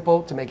make it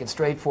simple, to make it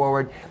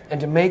straightforward,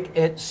 and to make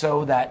it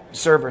so that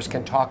servers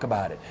can talk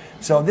about it.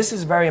 So this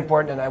is very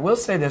important, and I will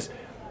say this,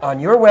 on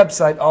your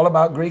website, All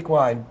About Greek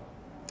Wine,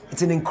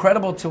 it's an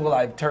incredible tool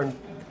I've turned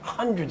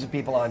hundreds of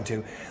people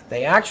onto.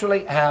 They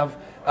actually have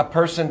a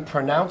person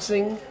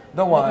pronouncing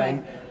the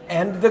wine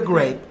and the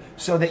grape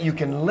so that you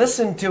can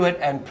listen to it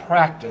and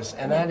practice,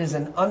 and that is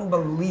an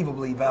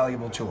unbelievably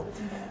valuable tool.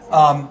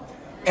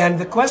 And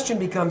the question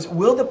becomes,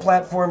 will the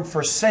platform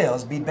for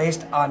sales be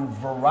based on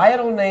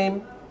varietal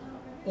name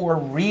or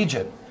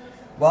region?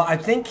 Well, I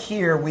think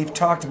here we've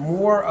talked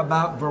more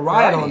about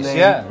varietal Varieties, name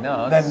yeah,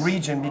 no, than it's-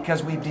 region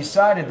because we've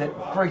decided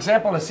that, for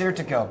example,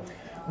 Assyrtiko,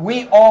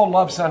 we all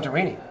love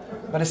Santorini,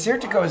 but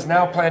Assyrtiko is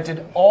now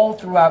planted all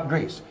throughout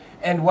Greece.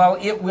 And while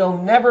it will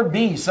never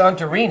be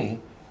Santorini,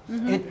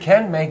 it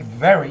can make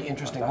very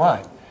interesting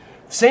wine.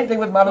 Same thing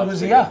with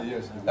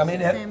Malagousia. I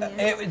mean,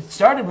 it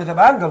started with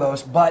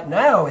Angelos, but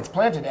now it's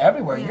planted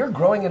everywhere. You're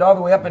growing it all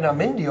the way up in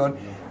Amindion.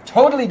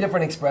 Totally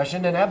different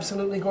expression and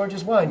absolutely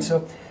gorgeous wine.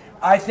 So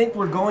I think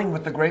we're going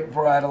with the grape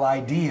varietal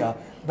idea,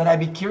 but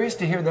I'd be curious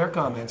to hear their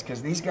comments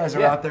because these guys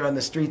are out there on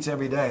the streets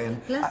every day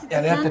and, Plus, it's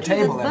and a at the country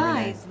table that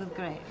every day. buys with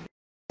grapes.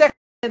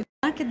 The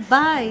market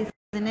buys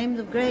the names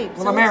of grapes.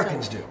 Well, also.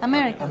 Americans do.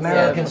 Americans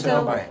Americans do. know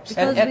So, grapes.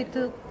 because And- we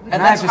took... and I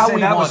that's have to how say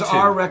we that want was to.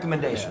 our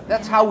recommendation.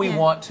 That's how we Yeah.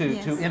 want to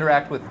Yes.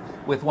 interact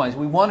with wines.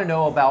 We want to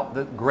know about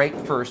the grape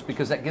first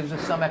because that gives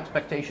us some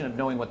expectation of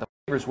knowing what the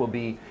flavors will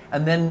be,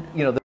 and then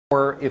the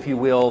more, if you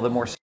will, the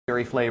more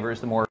secondary flavors,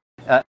 the more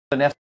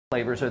finesse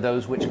flavors are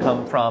those which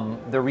come from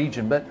the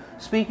region. But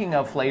speaking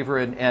of flavor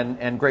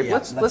and grape, Yeah,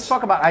 let's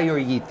talk about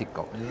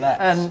Aioritiko. Let's.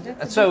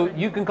 And so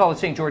you can call it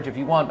St. George if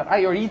you want, but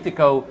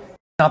Aioritiko is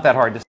not that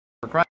hard to say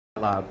for crying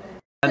out loud.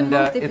 And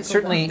most it's difficult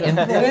certainly one. in,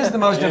 It is the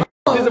most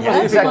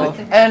difficult.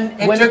 exactly. And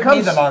It when took it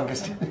comes me the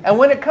longest. and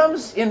when it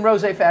comes in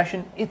rosé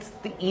fashion, it's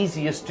the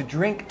easiest to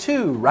drink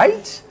too,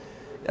 right?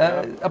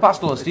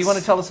 Apostolos, do you want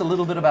to tell us a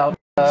little bit about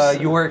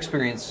your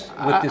experience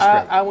with this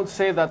grape? I would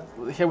say that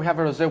here we have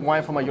a rosé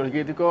wine from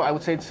Aioritiko. I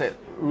would say it's a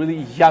really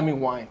yummy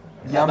wine.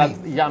 Yummy.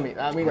 Yummy.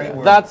 I mean, Great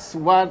word. that's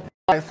what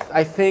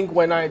I think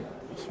when I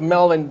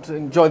smell and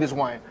enjoy this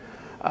wine.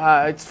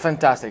 It's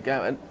fantastic.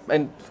 And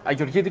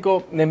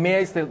Aioritiko,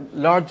 Nemea is the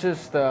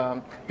largest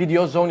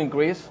PDO zone in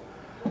Greece.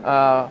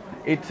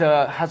 It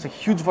has a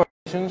huge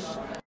variations.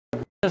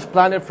 It's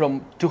planted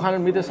from 200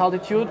 meters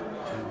altitude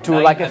to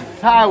like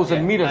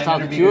 1,000 meters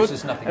 900 altitude. meters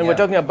is nothing, And we're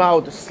talking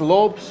about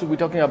slopes, we're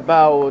talking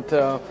about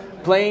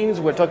plains,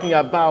 we're talking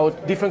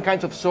about different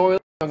kinds of soil,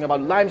 we're talking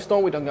about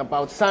limestone, we're talking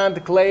about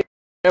sand, clay,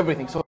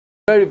 everything. So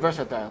very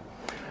versatile.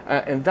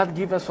 And that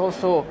gives us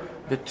also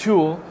the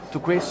tool to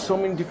create so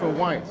many different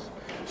wines.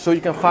 So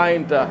you can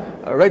find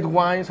red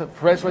wines,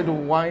 fresh red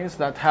wines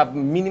that have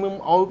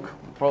minimum oak,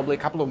 probably a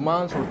couple of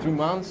months or 3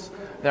 months.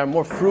 They are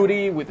more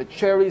fruity with the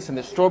cherries and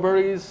the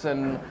strawberries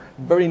and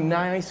very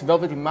nice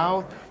velvety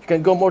mouth. You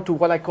can go more to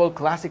what I call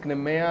classic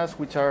Nemeas,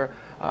 which are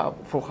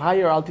for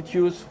higher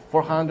altitudes,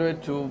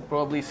 400 to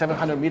probably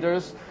 700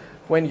 meters,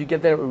 when you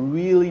get there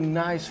really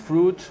nice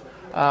fruit,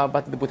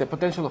 but with the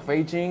potential of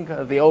aging.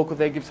 The oak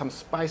there gives some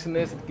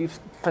spiciness, it gives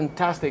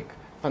fantastic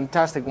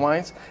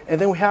wines. And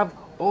then we have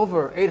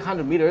over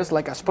 800 meters,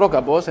 like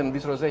Asprokabos and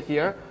this rosé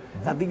here,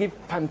 that they give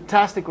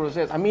fantastic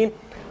rosés. I mean,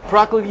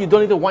 practically you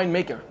don't need a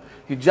winemaker.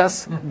 You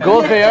just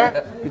go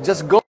there,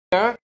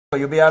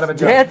 You'll be out of a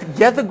job.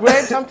 get the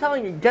grapes, I'm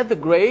telling you, get the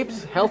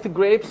grapes, healthy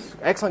grapes,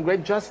 excellent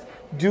grapes, just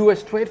do a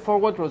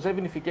straightforward rosé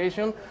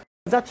vinification.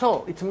 That's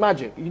all, it's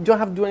magic. You don't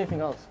have to do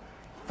anything else.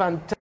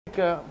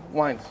 Fantastic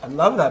wines. I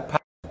love that.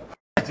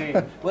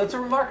 Well, it's a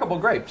remarkable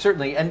grape,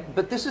 certainly,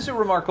 but this is a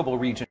remarkable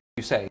region,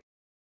 you say.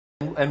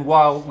 And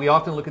while we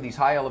often look at these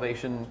high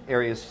elevation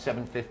areas,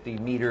 750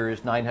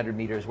 meters, 900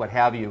 meters, what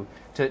have you,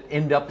 to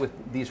end up with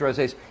these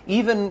rosés,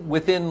 even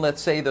within,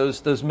 let's say,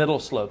 those middle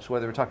slopes,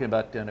 whether we're talking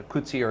about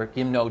Kutsi or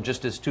Gimno,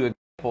 just as two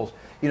examples,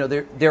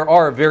 there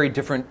are very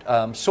different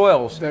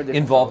soils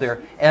involved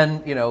there.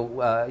 And,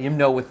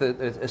 Gimno with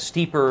a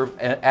steeper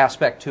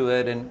aspect to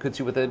it, and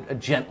Kutsi with a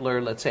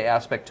gentler, let's say,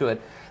 aspect to it.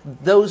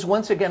 Those,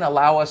 once again,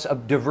 allow us a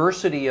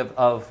diversity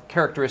of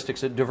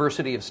characteristics, a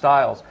diversity of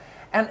styles.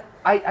 And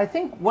I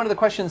think one of the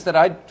questions that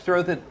I'd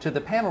throw to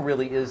the panel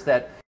really is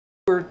that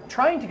we're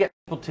trying to get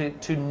people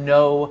to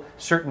know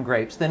certain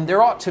grapes, then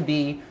there ought to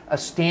be a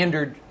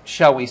standard,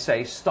 shall we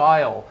say,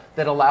 style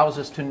that allows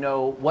us to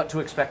know what to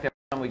expect every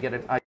time we get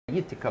an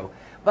Aioritiko.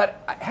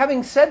 But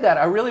having said that,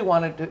 I really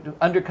wanted to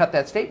undercut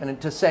that statement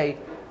and to say,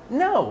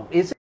 no,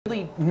 is it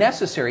really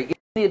necessary? Is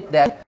it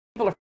that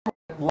people are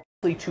more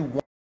likely to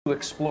want to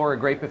explore a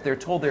grape if they're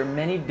told there are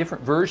many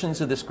different versions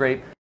of this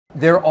grape?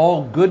 They're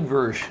all good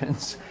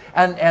versions,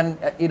 and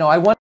I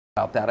wonder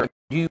about that.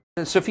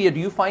 Sofia,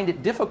 do you find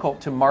it difficult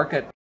to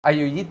market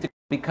Aioritiko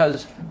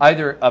because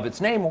either of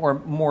its name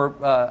or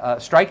more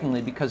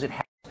strikingly because it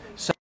has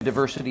such a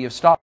diversity of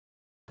style?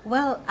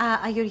 Well,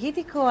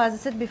 Aioritiko, as I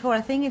said before,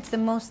 I think it's the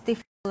most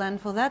difficult,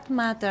 and for that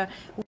matter,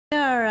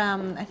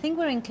 I think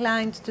we're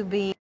inclined to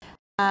be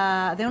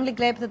the only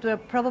grape that we're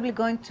probably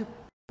going to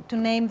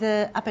name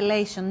the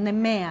appellation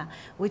Nemea,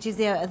 which is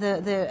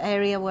the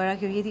area where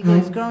Aioritiko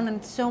is grown, and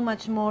it's so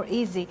much more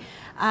easy.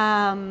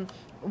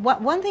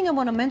 One thing I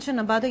want to mention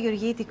about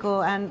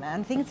Aioritiko, and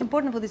I think it's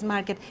important for this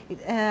market,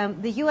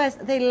 the US,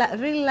 they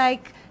really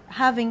like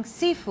having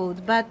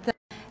seafood,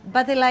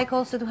 but they like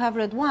also to have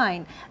red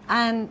wine.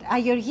 And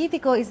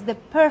Aioritiko is the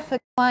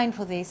perfect wine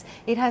for this.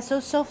 It has so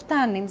soft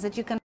tannins that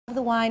you can have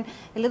the wine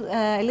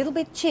a little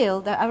bit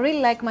chilled. I really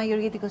like my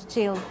Aioritiko's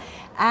chilled.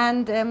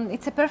 And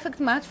it's a perfect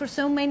match for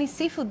so many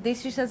seafood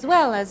dishes as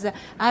well as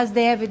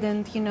the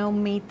evident,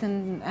 meat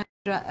and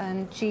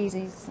and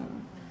cheeses.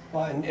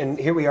 Well, and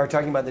here we are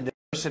talking about the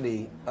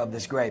diversity of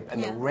this grape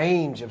and the Yeah.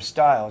 range of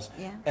styles.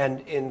 Yeah.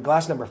 And in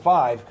glass number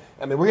 5,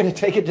 I mean, we're going to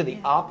take it to the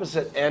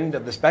opposite end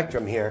of the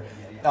spectrum here.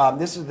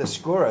 This is the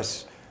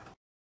Skouras,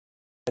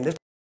 and this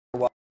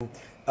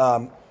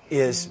one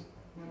is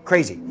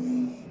crazy.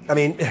 I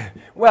mean,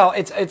 well,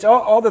 it's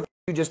all the things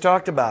you just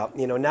talked about.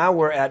 You know, now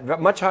we're at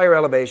much higher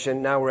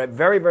elevation. Now we're at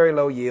very, very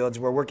low yields.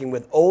 We're working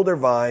with older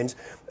vines.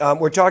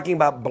 We're talking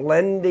about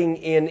blending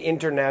in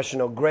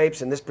international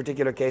grapes. In this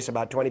particular case,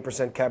 about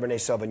 20%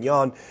 Cabernet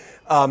Sauvignon.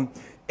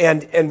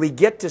 And we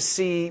get to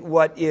see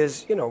what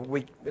is, you know,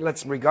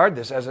 let's regard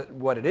this as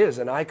what it is,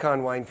 an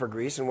icon wine for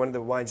Greece, and one of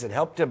the wines that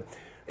helped to,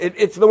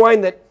 it's the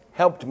wine that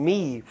helped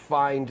me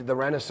find the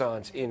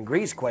Renaissance in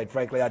Greece, quite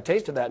frankly. I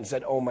tasted that and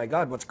said, oh my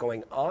God, what's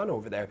going on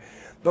over there?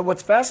 But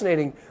what's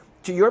fascinating,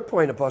 to your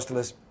point,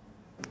 Apostolos,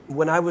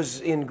 when I was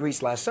in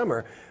Greece last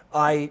summer,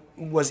 I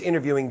was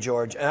interviewing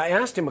George, and I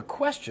asked him a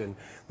question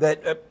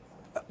that,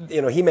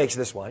 you know, he makes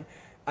this wine.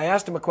 I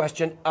asked him a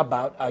question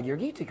about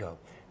Agorgitiko,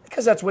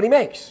 because that's what he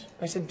makes.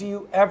 I said, do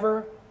you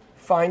ever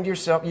find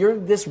yourself, you're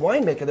this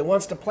winemaker that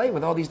wants to play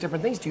with all these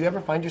different things, do you ever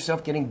find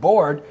yourself getting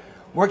bored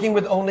working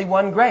with only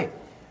one grape?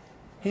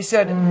 He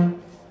said,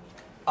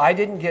 I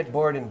didn't get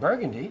bored in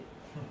Burgundy,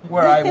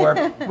 where I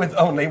worked with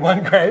only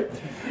one grape.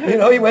 You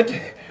know, he went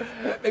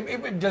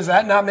to, does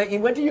that not make, he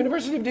went to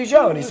University of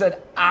Dijon. He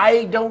said,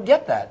 I don't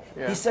get that.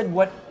 Yeah. He said,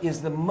 what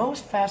is the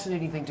most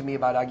fascinating thing to me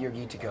about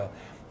Agorgitiko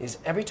is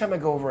every time I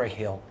go over a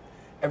hill,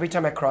 every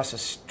time I cross a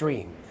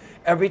stream,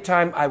 every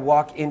time I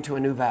walk into a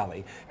new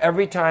valley,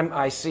 every time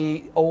I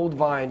see old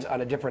vines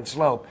on a different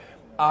slope,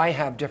 I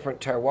have different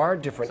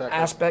terroir, different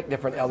aspect,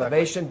 different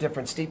elevation,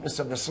 different steepness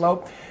of the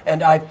slope,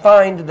 and I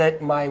find that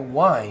my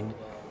wine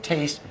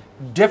tastes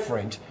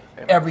different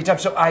every time.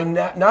 So I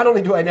not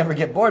only do I never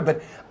get bored,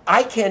 but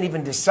I can't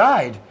even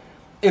decide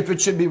if it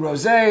should be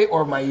rosé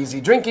or my easy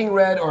drinking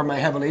red or my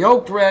heavily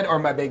oaked red or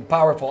my big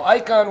powerful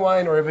icon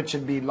wine or if it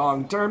should be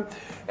long term.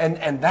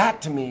 And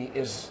that to me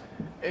is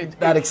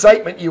that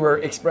excitement you were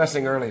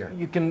expressing earlier.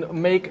 You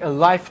can make a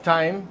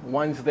lifetime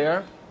wines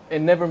there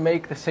and never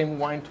make the same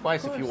wine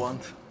twice if you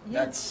want.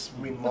 That's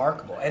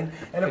remarkable. And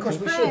of course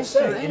we should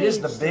say it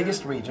is the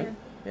biggest region.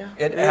 Yeah.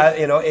 It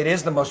you know, it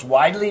is the most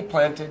widely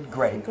planted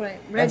grape.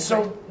 And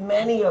so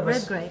many of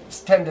us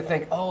tend to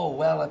think, oh,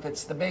 well, if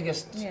it's the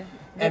biggest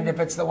and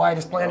if it's the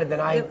widest planted, then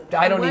I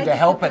don't need to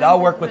help it.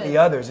 I'll work with the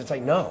others. It's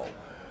like, no.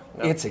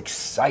 It's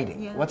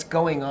exciting. Yeah. What's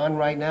going on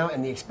right now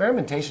and the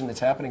experimentation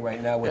that's happening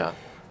right now with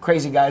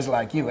crazy guys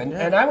like you.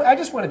 And I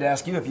just wanted to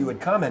ask you if you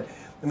would comment.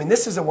 I mean,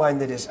 this is a wine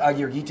that is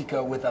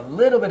Agorgitiko with a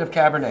little bit of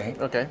Cabernet.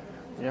 Okay.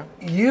 Yeah.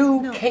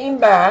 You came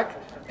back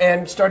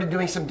and started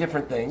doing some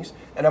different things.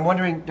 And I'm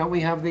wondering, don't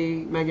we have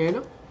the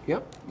Magano?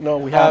 Yep. No,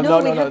 we have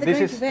no.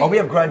 This is we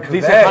have Grand Cuvée.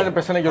 This is 100%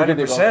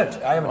 Agorgitiko.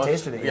 100%. I haven't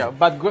tasted it yet. Yeah,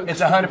 but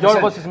it's 100%.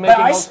 Yorgos is making but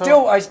I also.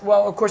 still,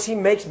 well, of course, he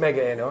makes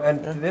Magano,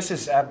 and this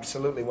is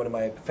absolutely one of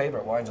my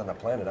favorite wines on the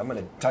planet. I'm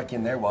going to tuck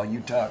in there while you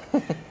talk.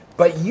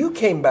 But you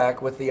came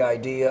back with the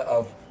idea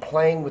of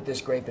playing with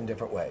this grape in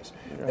different ways.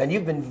 Yeah. And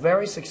you've been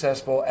very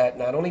successful at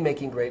not only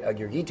making great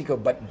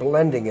Agorgitiko, but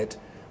blending it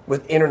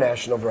with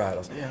international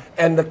varietals. Yeah.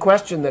 And the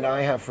question that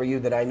I have for you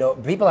that I know,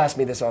 people ask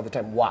me this all the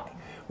time, why?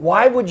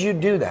 Why would you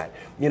do that?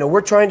 You know,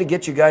 we're trying to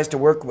get you guys to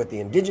work with the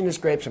indigenous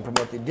grapes and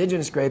promote the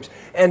indigenous grapes,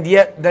 and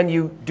yet then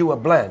you do a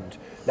blend.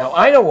 Now,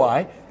 I know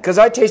why, because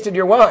I tasted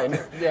your wine,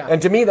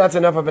 and to me that's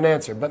enough of an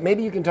answer. But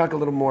maybe you can talk a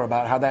little more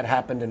about how that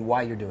happened and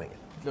why you're doing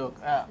it. Look,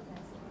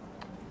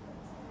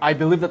 I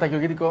believe that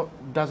Agorgitiko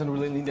doesn't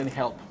really need any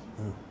help,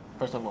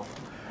 first of all.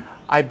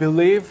 I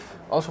believe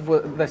also for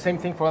the same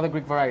thing for other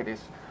Greek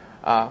varieties.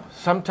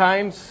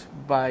 Sometimes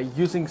by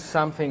using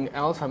something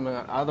else,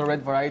 another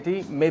red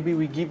variety, maybe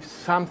we give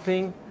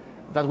something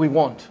that we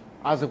want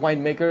as the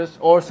winemakers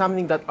or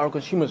something that our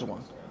consumers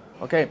want.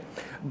 Okay,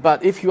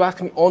 but if you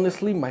ask me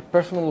honestly, my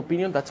personal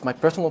opinion, that's my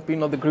personal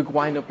opinion, not the Greek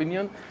wine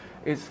opinion,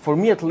 is for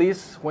me at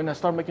least, when I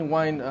started making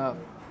wine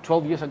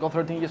 12 years ago,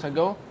 13 years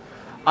ago,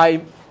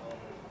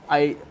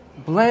 I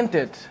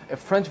blended a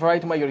French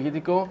variety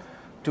Agorgitiko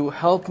to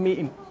help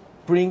me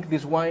bring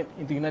this wine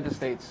into the United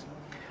States.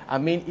 I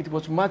mean, it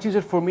was much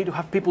easier for me to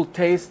have people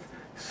taste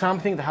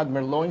something that had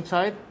Merlot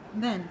inside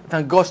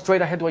than go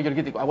straight ahead to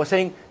Agorgitiko. I was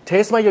saying,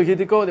 taste my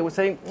Agorgitiko. They were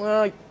saying,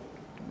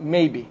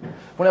 maybe.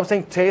 When I was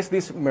saying, taste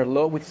this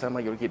Merlot with some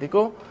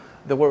Agorgitiko,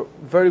 they were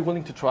very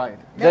willing to try it.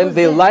 Then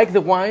they liked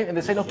the wine and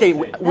they said, okay,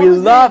 we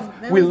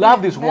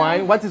love this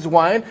wine. What is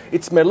wine?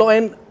 It's Merlot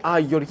and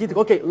Agorgitiko.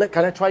 Okay,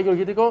 can I try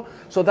Agorgitiko?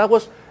 So that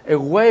was a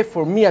way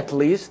for me at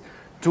least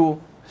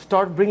to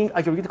start bringing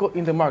Agorgitiko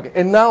in the market.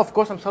 And now, of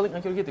course, I'm selling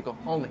Agorgitiko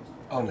only.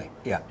 Only,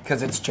 yeah,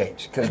 because it's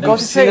changed. Because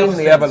we've seen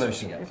the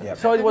evolution. Yeah.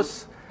 So it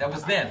was... That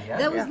was then, yeah?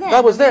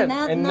 That was then.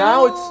 And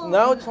now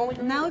it's only...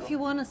 Now if you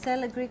want to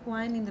sell a Greek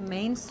wine in the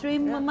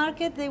mainstream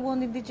market, they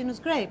want indigenous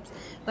grapes.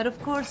 But of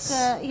course,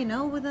 you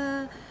know, with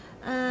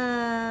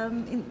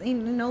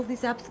in all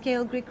these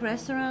upscale Greek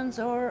restaurants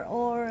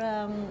or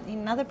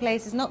in other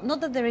places.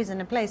 Not that there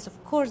isn't a place.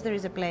 Of course there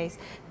is a place,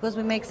 because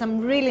we make some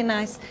really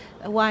nice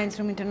wines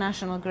from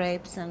international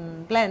grapes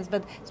and blends.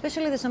 But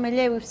especially the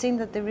sommelier, we've seen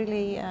that they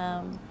really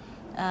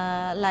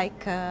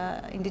like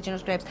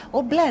indigenous grapes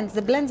or blends.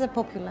 The blends are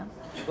popular.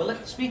 Well,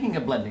 speaking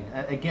of blending,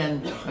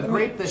 again, a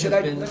grape that has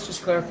been... Let's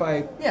just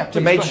clarify Yeah, to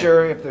please, make go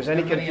sure ahead. if there's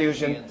any Everybody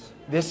confusion. understands.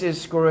 This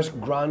is Skouras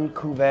Grand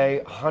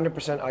Cuvée,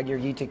 100%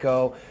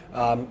 Agirgitiko,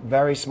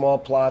 very small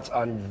plots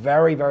on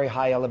very, very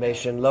high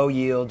elevation, low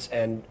yields,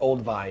 and old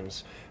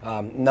vines.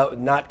 No,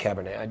 not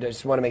Cabernet. I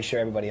just want to make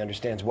sure everybody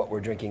understands what we're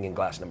drinking in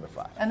glass number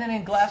 5. And then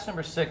in glass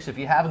number 6, if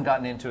you haven't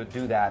gotten into it,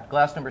 do that.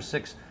 Glass number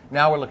 6,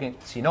 now we're looking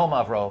at Sino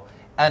Mavro.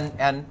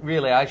 And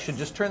really, I should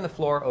just turn the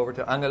floor over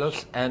to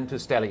Angelos and to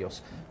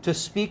Stellios to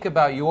speak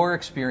about your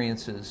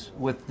experiences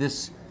with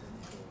this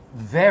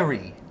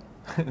very,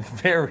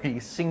 very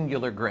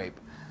singular grape.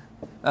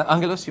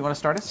 Angelos, you want to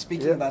start us?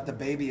 Speaking about the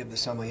baby of the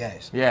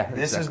sommeliers. Yeah,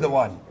 This is exactly. the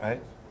one,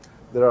 right?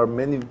 There are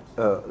many,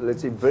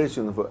 let's say,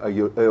 versions of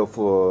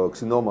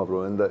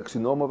Xinomavro, and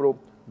Xinomavro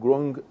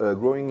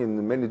growing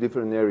in many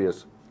different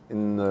areas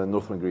in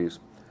northern Greece.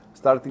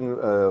 Starting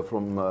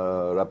from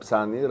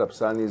Rapsani.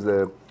 Rapsani is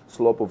the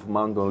slope of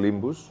Mount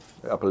Olympus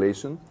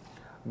appellation,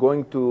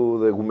 going to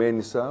the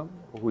Goumenissa,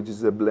 which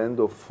is a blend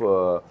of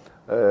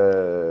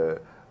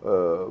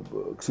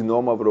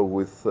Xinomavro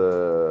with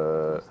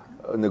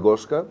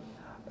Negoska,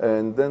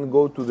 and then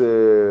go to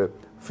the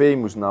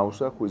famous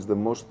Nausa, who is the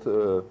most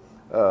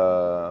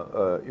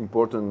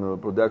important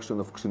production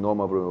of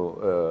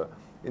Xinomavro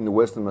in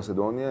Western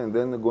Macedonia, and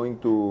then going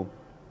to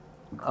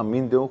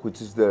Amindeo,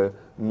 which is the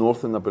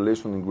northern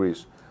appellation in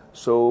Greece.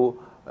 So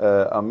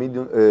the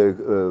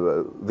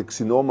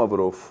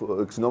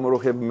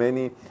Xinomavro have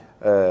many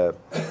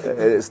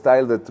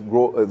style that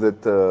grow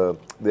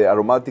the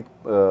aromatic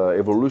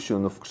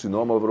evolution of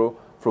Xinomavro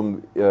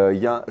from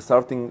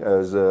starting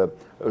as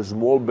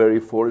small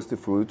berry foresty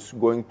fruits,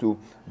 going to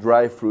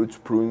dry fruits,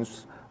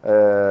 prunes,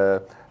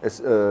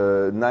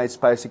 nice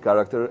spicy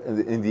character, and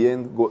in the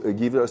end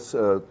give us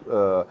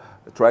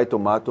dry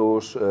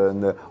tomatoes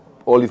and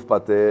olive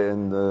pate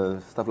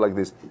and stuff like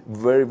this.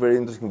 Very, very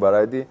interesting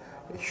variety,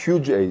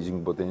 huge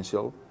aging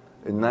potential,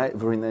 and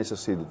very nice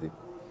acidity.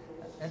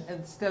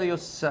 And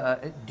Stellios,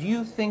 do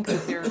you think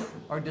that there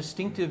are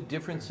distinctive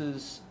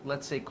differences,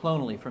 let's say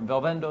clonally, from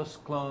Velvendos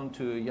clone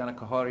to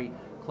Yanakohori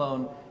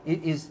clone?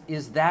 Is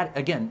that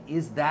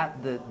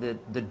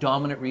the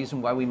dominant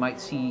reason why we might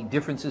see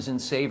differences in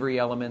savory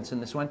elements in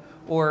this one?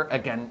 Or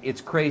again,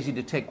 it's crazy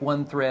to take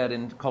one thread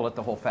and call it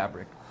the whole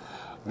fabric?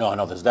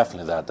 No, there's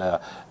definitely that.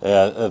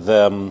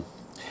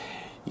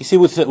 You see,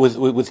 with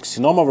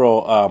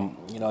Xinomavro,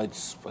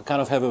 it's I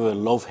kind of have a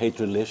love-hate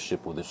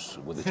relationship with this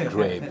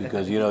grape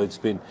because it's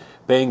been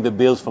paying the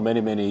bills for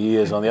many, many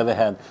years. On the other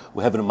hand,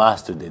 we haven't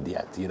mastered it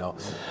yet.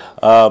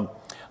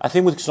 I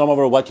think with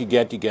Xinomavro, what you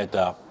get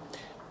a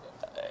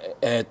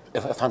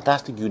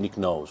fantastic, unique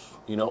nose.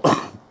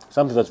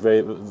 Something that's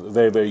very,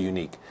 very, very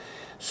unique.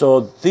 So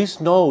this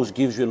nose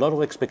gives you a lot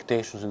of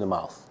expectations in the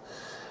mouth.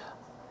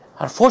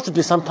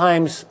 Unfortunately,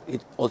 sometimes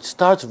it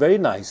starts very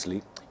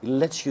nicely. It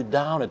lets you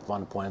down at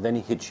one point, and then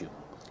it hits you.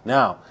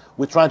 Now,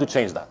 we're trying to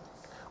change that.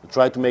 We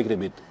try to make it a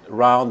bit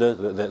rounder.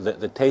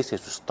 The taste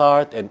has to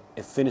start and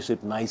finish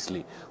it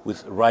nicely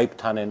with ripe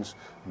tannins,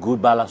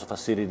 good balance of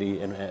acidity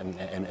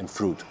and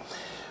fruit.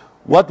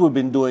 What we've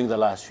been doing the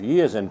last few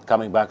years, and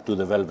coming back to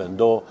the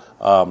Velvendo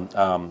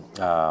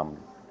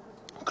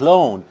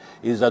clone,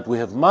 is that we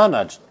have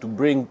managed to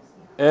bring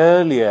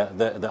earlier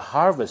the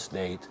harvest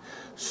date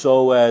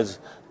so as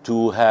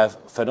to have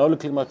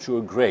phenolically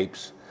mature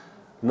grapes,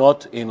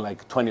 not in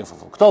like 20th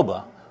of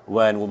October,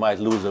 when we might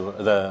lose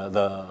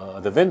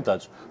the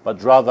vintage,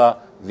 but rather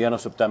the end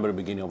of September,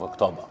 beginning of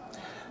October.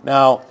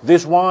 Now,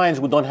 these wines,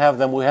 we don't have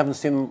them, we haven't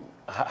seen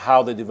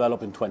how they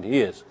develop in 20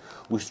 years.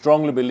 We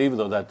strongly believe,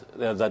 though,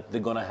 that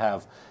they're going to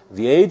have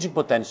the aging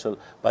potential,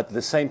 but at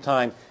the same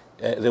time,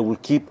 they will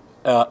keep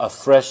a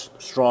fresh,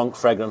 strong,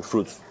 fragrant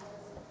fruits.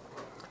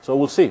 So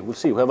we'll see. We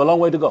have a long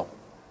way to go.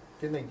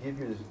 Can I give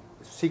you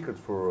the secret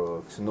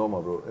for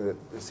Xinomavro?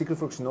 The secret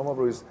for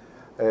Xinomavro is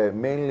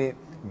mainly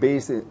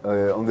based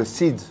on the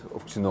seeds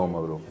of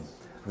Xinomavro.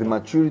 The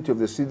maturity of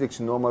the seed of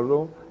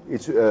Xinomavro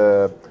is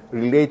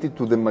related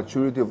to the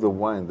maturity of the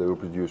wine that we're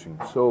producing.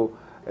 So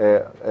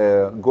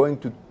going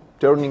to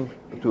turning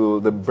to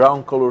the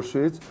brown color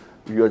seeds,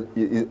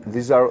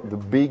 these are the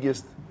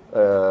biggest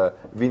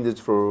vintage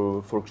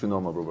for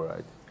Xinomavro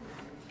variety.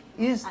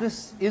 Is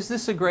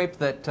this a grape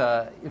that,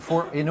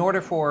 in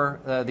order for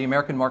the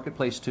American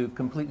marketplace to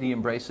completely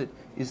embrace it,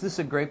 is this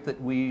a grape that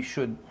we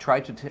should try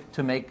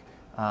to make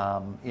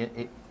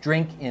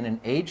drink in an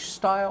aged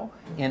style,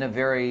 in a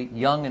very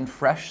young and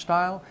fresh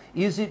style?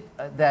 Is it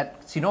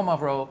that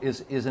Xinomavro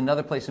is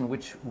another place in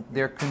which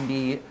there can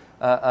be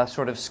a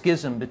sort of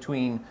schism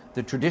between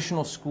the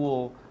traditional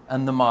school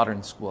and the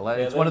modern school?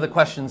 It's one of the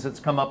questions that's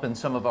come up in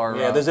some of our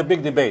there's a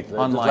big debate.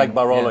 Online, it's like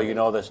Barolo,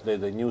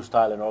 the new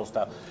style and old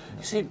style.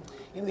 You see,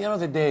 in the end of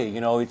the day,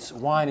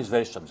 wine is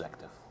very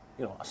subjective.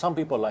 You know, some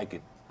people like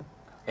it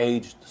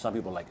aged, some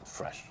people like it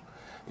fresh.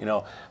 You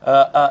know,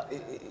 I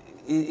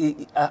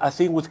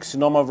think with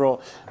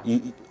Xinomavro,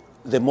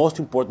 the most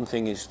important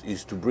thing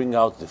is to bring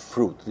out the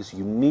fruit, this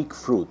unique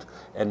fruit,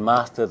 and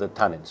master the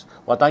tannins.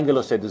 What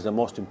Angelos said is the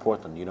most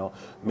important. You know,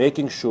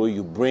 making sure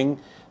you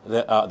bring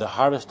the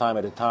harvest time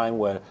at a time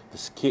where the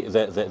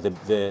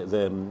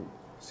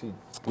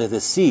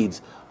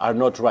seeds are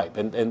not ripe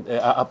and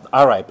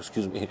are ripe.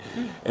 Excuse me,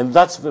 and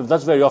that's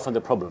very often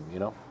the problem. You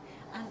know.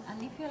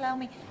 And if you allow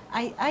me,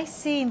 I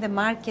see in the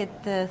market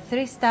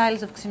three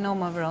styles of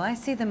Xinomavro. I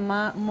see the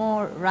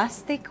more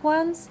rustic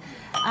ones.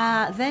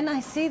 Then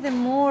I see the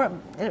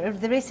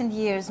the recent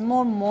years,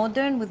 more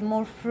modern with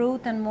more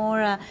fruit and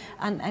more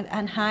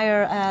and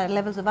higher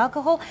levels of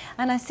alcohol.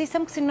 And I see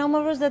some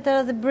Xinomavros that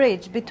are the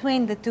bridge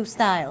between the two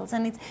styles,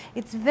 and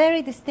it's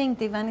very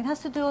distinctive. And it has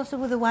to do also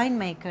with the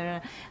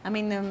winemaker. I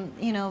mean,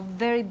 you know,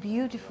 very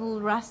beautiful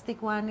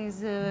rustic one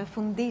is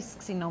Fundis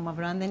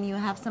Xinomavro, and then you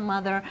have some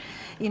other,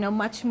 you know,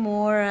 much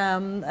more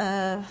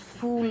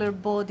fuller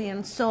body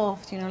and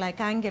soft, you know,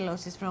 like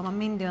Angelos is from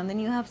Amindio, and then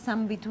you have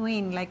some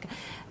between, like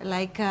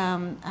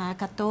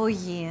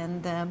Katoyi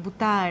and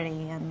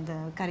Boutari and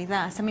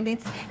Karidas. I mean,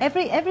 it's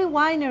every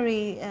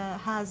winery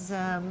has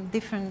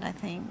different, I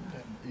think.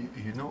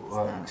 You know,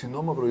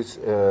 Xinomavro is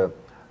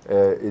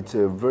it's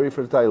a very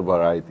fertile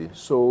variety,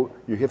 so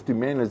you have to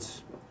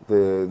manage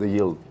the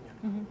yield.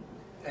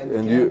 And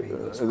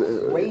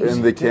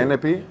And the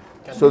canopy.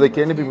 So the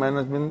canopy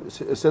management,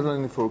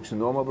 certainly for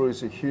Xinomavro,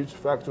 is a huge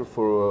factor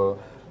for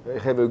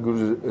have a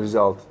good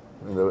result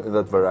in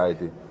that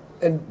variety.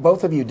 And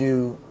both of you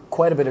do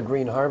quite a bit of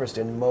green harvest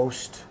in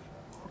most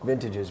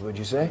vintages, would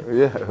you say?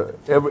 Yeah,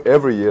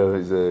 every year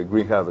is a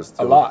green harvest.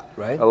 A lot,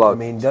 right? A lot. I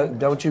mean,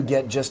 don't you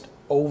get just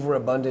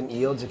overabundant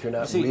yields if you're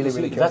not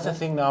really careful? That's the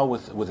thing now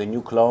with the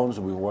new clones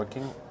we're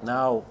working.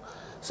 Now,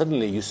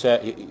 suddenly you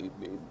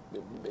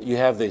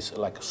have these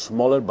like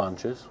smaller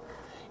bunches,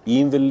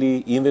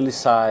 evenly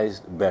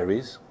sized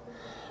berries,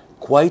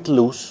 quite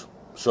loose,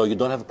 so you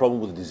don't have a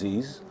problem with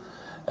disease.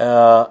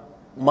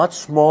 Much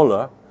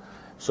smaller,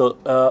 so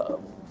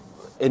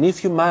and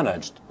if you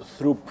managed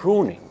through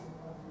pruning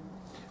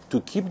to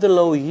keep the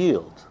low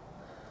yield,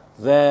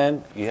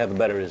 then you have a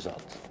better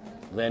result.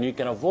 Then you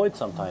can avoid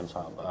sometimes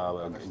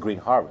green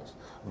harvest,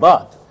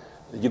 but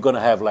you're going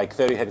to have like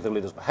 30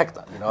 hectoliters per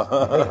hectare, you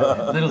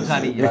know. Little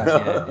tiny yields.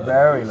 Yeah.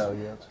 Very low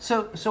yields.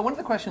 So one of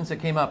the questions that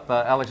came up,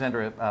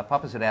 Alexandra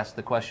Papas had asked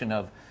the question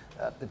of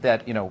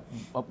that, you know,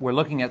 we're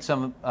looking at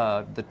some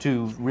the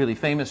two really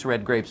famous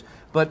red grapes,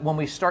 but when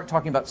we start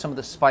talking about some of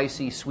the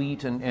spicy,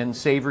 sweet, and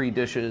savory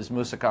dishes,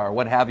 moussaka,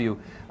 what have you,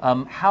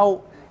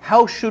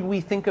 how should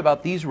we think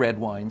about these red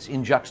wines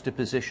in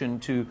juxtaposition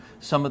to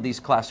some of these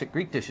classic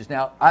Greek dishes?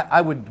 Now,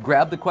 I would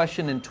grab the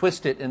question and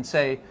twist it and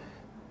say,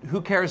 who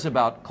cares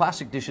about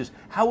classic dishes?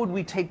 How would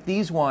we take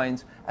these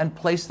wines and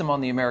place them on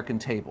the American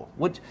table?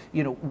 What,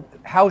 you know,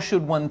 how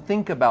should one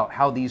think about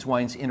how these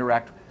wines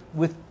interact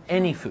with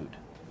any food?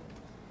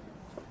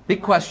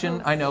 Big question,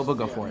 I know, but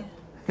go for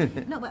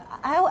it. No, but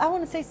I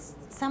want to say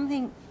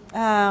something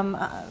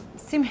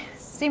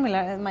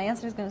similar. My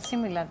answer is going to be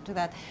similar to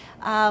that.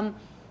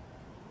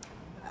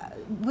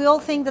 We all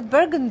think that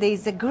Burgundy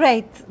is a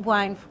great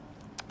wine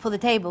for the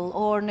table,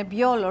 or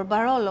Nebbiolo or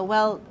Barolo.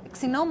 Well,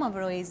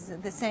 Xinomavro is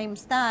the same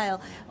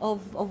style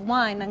of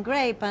wine and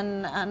grape,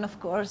 and of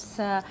course,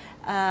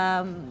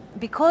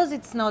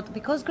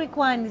 because Greek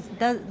wines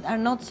are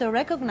not so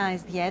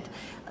recognized yet,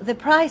 the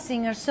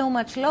pricing are so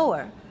much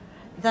lower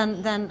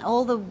than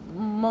all the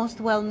most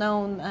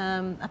well-known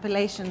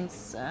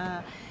appellations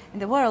in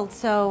the world.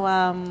 So,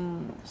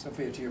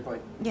 Sofia, to your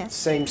point, yes,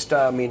 same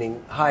style,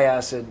 meaning high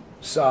acid,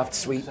 soft,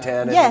 sweet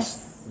tannins,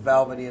 yes,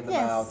 velvety in the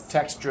yes, mouth,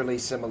 texturally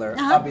similar.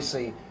 Uh-huh.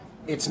 Obviously,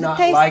 it's The not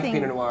like tasting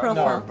Pinot Noir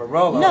profile. or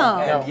Barolo, No.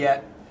 and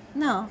yet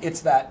no,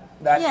 it's that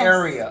Yes.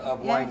 area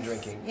of wine Yes.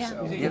 drinking. Yeah.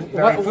 So You- it's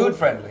very what- food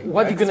friendly.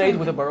 What right? you can eat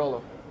with a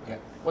Barolo? Yeah.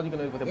 What you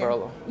can eat with a Yeah.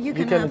 Barolo? You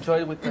can can enjoy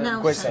it with an a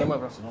ounce. great Same.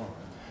 Xinomavro.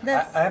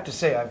 that's, I have to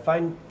say, I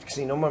find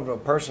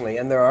Xinomavro personally,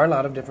 and there are a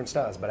lot of different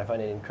styles, but I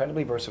find it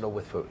incredibly versatile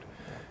with food.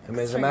 I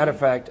mean, as a matter of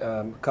fact,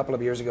 a couple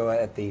of years ago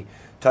at the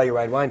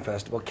Telluride Wine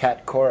Festival,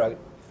 Kat Cora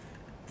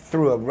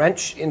threw a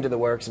wrench into the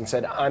works and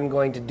said, I'm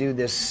going to do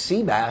this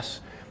sea bass,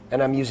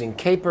 and I'm using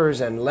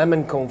capers and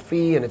lemon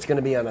confit, and it's going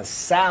to be on a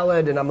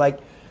salad, and I'm like,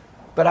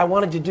 but I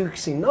wanted to do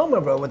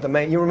Xinomavro with the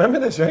main, you remember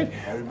this, right?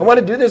 I want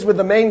to do this with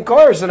the main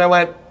course, and I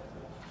went,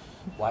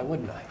 why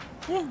wouldn't I?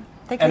 yeah.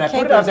 Take And the I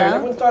put it out capers there, and out.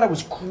 everyone thought I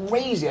was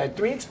crazy. I had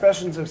 3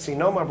 expressions of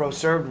Xinomavro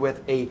served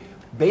with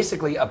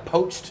basically a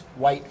poached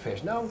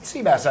whitefish. Now,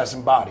 sea bass has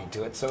some body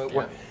to it, so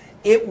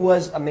it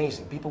was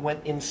amazing. People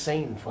went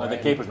insane for The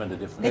it. capers meant the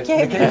difference. The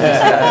capers.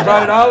 I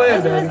brought it all I in.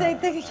 was going to baby.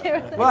 say, take care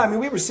of that. Well, I mean,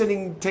 we were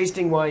sitting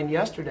tasting wine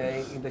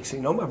yesterday, the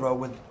Xinomavro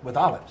with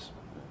olives.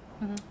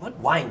 What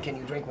wine can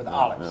you drink with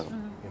olives?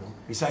 You know,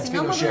 besides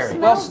Pinot Xinomavro Sherry.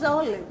 smells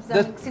olives.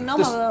 the-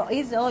 Xinomavro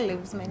is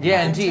olives. Many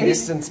Yeah, times. indeed.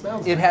 Tastes and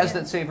smells. It has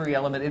that savory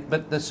element,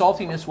 but the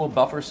saltiness will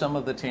buffer some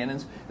of the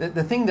tannins.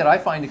 The thing that I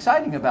find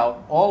exciting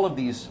about all of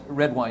these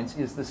red wines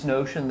is this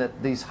notion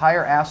that these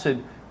higher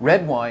acid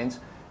red wines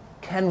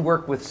can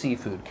work with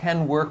seafood,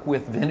 can work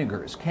with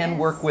vinegars, can Yes.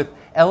 work with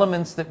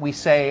elements that we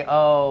say,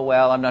 oh,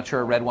 well, I'm not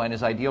sure a red wine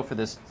is ideal for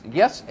this.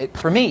 Yes,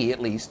 for me at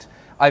least,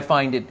 I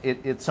find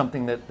it's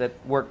something that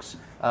works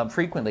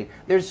frequently.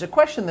 There's a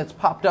question that's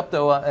popped up,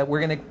 though. We're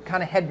going to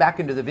kind of head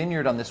back into the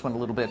vineyard on this one a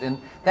little bit, and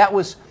that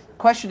was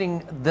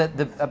questioning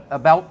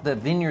about the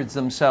vineyards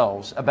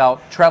themselves,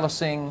 about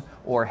trellising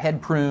or head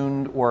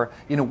pruned, or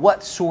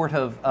what sort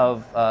of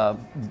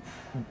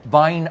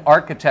vine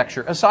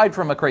architecture, aside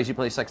from a crazy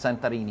place like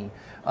Santorini,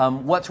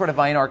 what sort of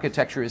vine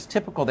architecture is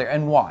typical there,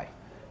 and why?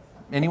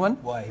 Anyone?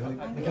 Why?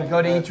 We can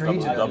go to each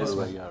region.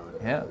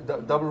 Yeah.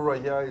 Double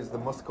raya is the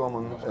most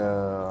common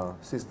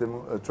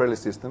system, trellis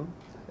system,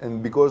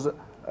 and because,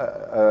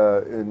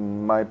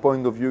 in my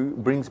point of view,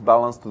 brings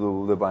balance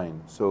to the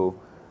vine. So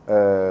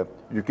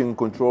you can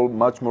control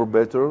much more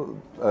better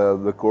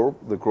the crop,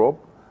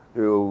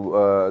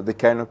 the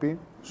canopy.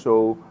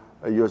 So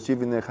you're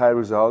achieving high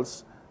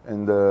results,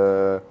 and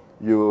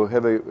you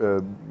have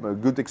a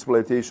good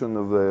exploitation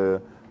of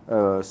the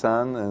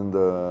sun, and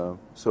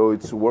so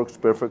it works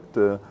perfect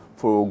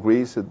for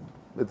Greece,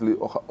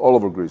 all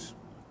over Greece.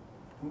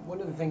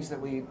 One of the things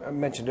that we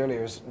mentioned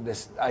earlier is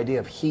this idea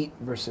of heat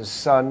versus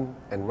sun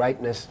and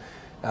ripeness.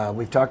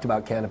 We've talked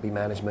about canopy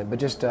management, but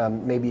just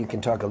maybe you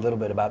can talk a little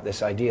bit about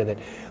this idea that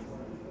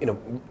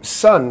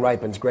sun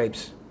ripens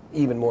grapes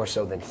even more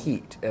so than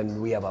heat,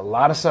 and we have a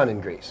lot of sun in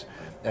Greece.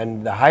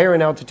 And the higher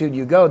in altitude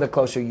you go, the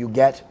closer you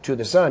get to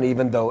the sun,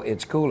 even though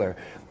it's cooler.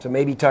 So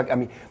maybe talk. I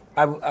mean,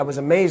 I was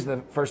amazed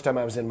the first time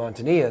I was in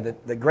Montania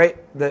that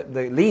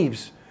the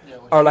leaves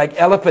are like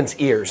elephant's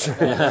ears.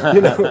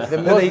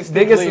 The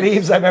biggest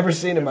leaves I've ever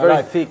seen in my very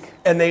life. thick.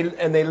 And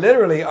they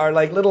literally are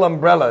like little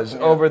umbrellas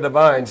over the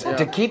vines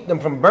to keep them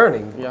from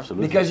burning. Yeah.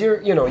 Because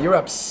you're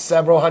up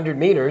several hundred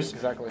meters,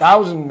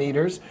 1,000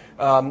 meters,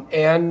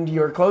 and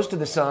you're close to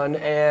the sun,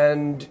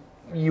 and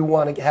you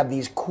want to have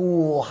these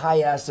cool,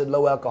 high-acid,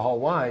 low-alcohol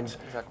wines.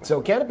 Exactly.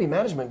 So canopy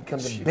management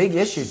becomes a big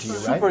issue to you,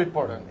 right? Super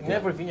important in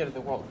every vineyard in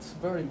the world. It's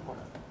very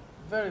important,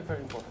 very,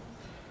 very important.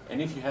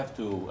 And if you have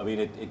to, I mean,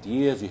 at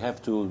years you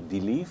have to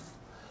deleaf,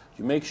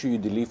 you make sure you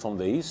deleaf on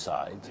the east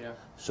side,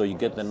 so you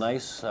get the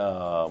nice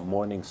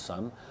morning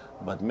sun,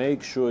 but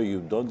make sure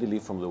you don't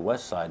deleaf from the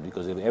west side,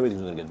 because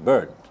everything's going to get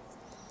burned.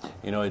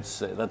 It's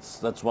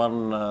that's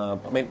one. I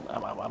mean,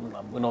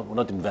 we're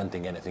not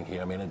inventing anything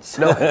here. I mean, it's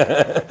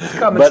It's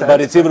common but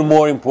sense. it's even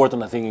more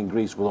important, I think, in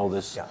Greece with all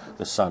this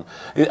the sun.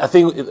 I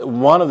think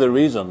one of the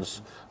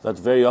reasons that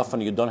very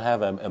often you don't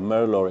have a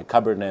Merlot or a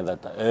Cabernet,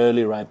 that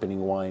early ripening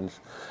wines,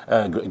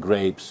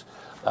 grapes,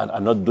 are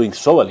not doing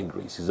so well in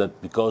Greece, is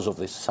that because of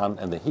the sun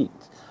and the heat.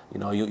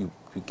 You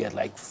get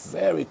like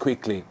very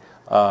quickly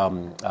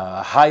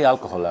high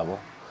alcohol level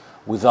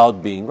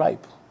without being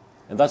ripe.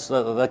 And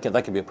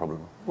that can be a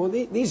problem. Well,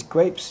 these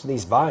grapes,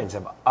 these vines,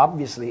 have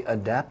obviously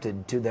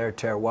adapted to their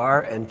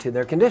terroir and to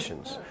their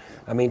conditions.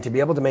 I mean, to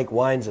be able to make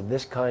wines of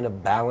this kind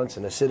of balance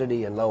and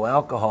acidity and low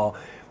alcohol,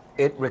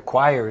 it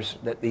requires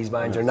that these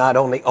vines are not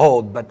only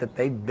old, but that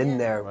they've been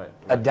there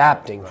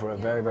adapting for a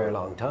very, very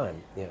long time.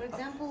 Yeah. For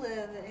example,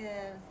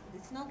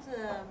 it's not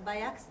by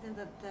accident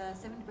that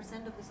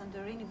 70% of the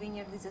Santorini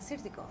vineyard is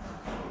Assyrtiko.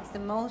 It's the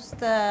most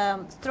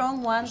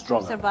strong one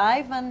to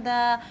survive, and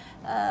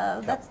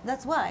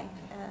that's why.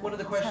 One of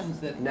the questions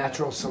that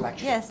Natural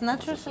selection. Yes,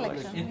 natural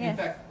selection. In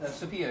fact,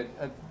 Sofia,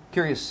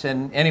 curious,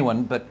 and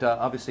anyone, but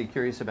obviously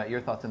curious about your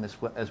thoughts on this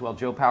as well.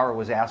 Joe Power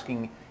was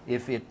asking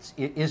if it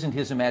isn't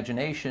his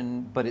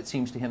imagination, but it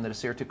seems to him that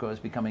Assyrtiko is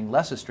becoming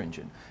less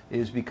astringent,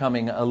 is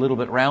becoming a little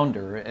bit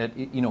rounder.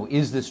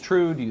 Is this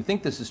true? Do you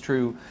think this is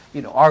true?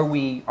 Are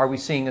we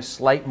seeing a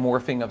slight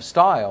morphing of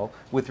style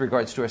with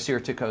regards to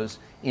Assyrtiko's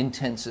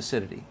intense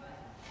acidity?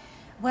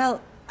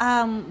 Well,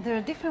 there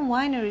are different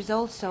wineries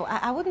also.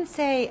 I wouldn't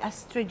say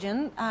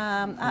astringent.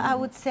 I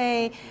would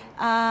say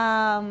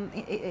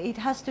it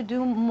has to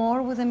do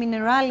more with the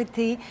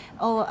minerality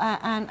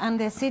and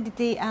the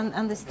acidity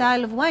and the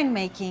style of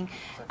winemaking.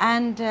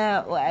 And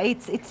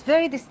it's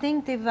very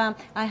distinctive.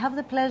 I have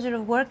the pleasure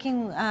of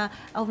working,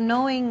 of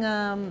knowing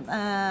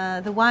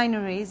the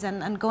wineries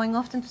and going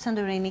often to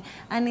Santorini.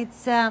 And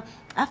it's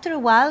after a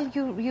while,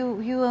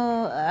 you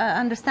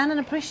understand and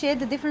appreciate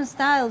the different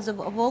styles of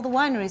all the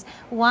wineries.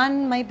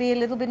 One might be a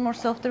little bit more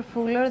softer,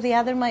 fuller. The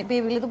other might be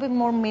a little bit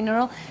more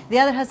mineral. The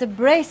other has a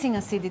bracing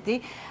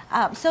acidity.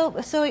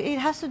 So it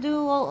has to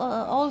do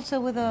also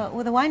with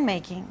the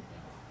winemaking.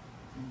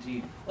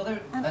 Indeed. Well, there,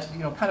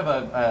 kind of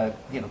a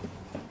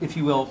if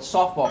you will,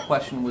 softball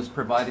question was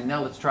provided.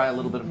 Now let's try a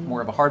little bit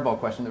more of a hardball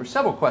question. There were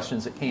several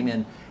questions that came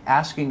in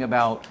asking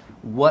about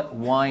what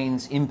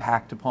wine's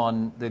impact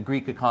upon the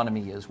Greek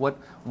economy is, what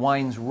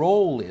wine's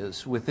role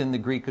is within the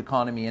Greek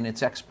economy and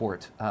its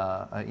export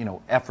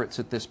efforts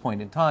at this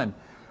point in time.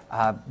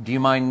 Do you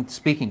mind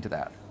speaking to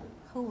that?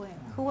 Who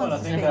Well,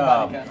 wants to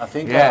I speak?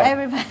 think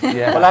Everybody.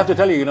 well, I have to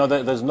tell you,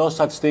 there's no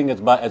such thing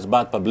as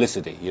bad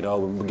publicity.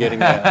 We're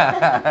getting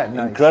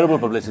incredible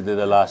publicity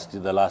the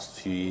last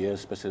few years,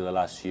 especially the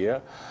last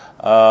year.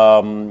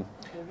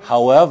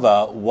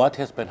 However, what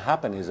has been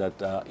happening is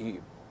that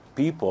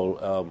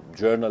people,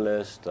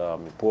 journalists,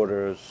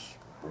 reporters,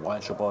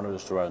 wine shop owners,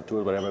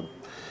 restaurateurs, whatever,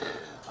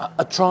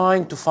 are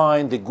trying to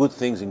find the good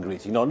things in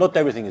Greece. Not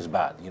everything is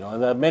bad.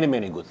 And there are many,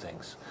 many good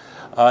things.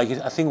 I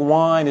think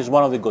wine is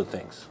one of the good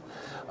things.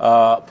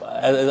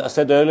 As I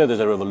said earlier, there's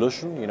a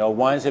revolution.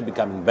 Wines are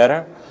becoming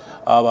better.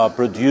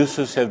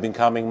 Producers have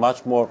becoming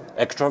much more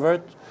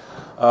extrovert.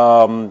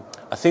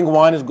 I think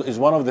wine is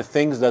one of the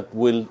things that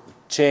will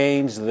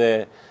change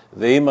the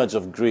image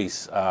of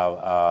Greece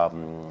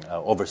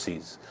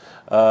overseas.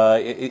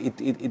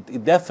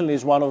 It definitely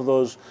is one of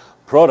those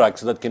products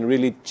that can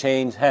really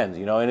change hands,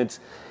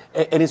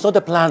 and it's not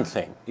a planned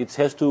thing.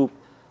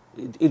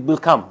 It will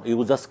come. It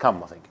will just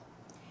come, I think.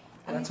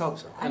 Let's hope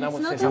so. And it's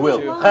not You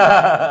only will.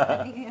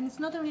 wine. And it's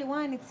not only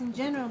wine, it's in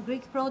general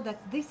Greek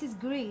products. This is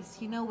Greece.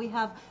 We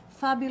have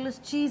fabulous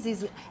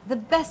cheeses, the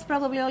best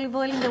probably olive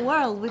oil in the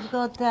world. We've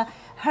got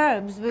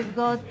herbs, we've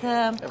got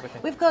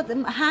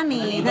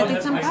honey that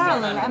is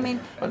unparalleled. I mean,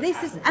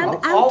 this is and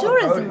all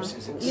tourism. the produce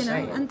is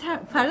insane.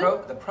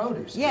 Pardon? The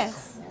produce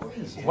Yes. is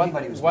crazy. What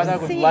I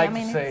would See, like I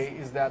mean, to say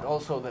is that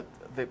also that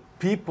the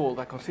people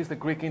that consist the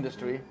Greek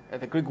industry,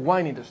 the Greek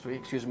wine industry,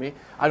 excuse me,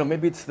 I don't know,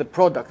 maybe it's the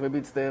product, maybe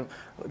it's the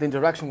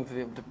interaction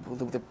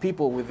with the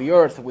people, with the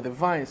earth, with the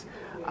vines.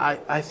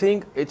 I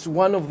think it's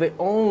one of the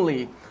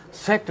only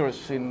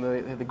sectors in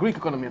the Greek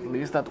economy, at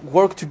least, that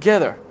work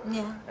together.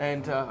 Yeah.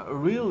 And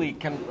really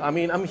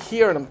I'm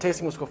here and I'm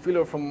tasting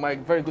Moscofilor from my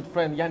very good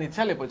friend Yanni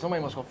Tselepo. It's not my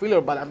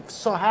Moscofilor, but I'm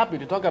so happy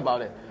to talk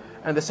about it.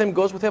 And the same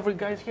goes with every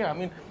guys here.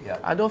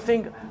 I don't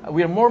think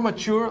we are more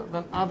mature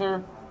than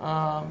other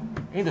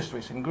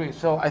industries in Greece.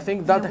 So I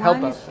think that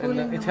helped us,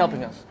 and it's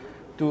helping us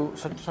to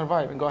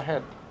survive. And go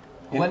ahead.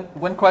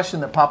 One question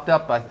that popped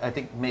up, I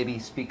think maybe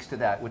speaks to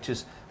that, which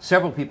is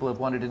several people have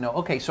wanted to know,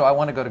 okay, so I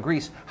want to go to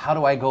Greece. How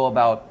do I go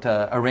about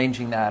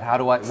arranging that?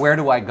 Where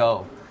do I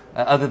go?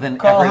 Other than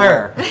Call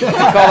everywhere.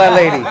 Call that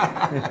lady.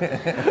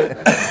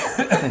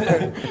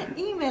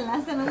 Email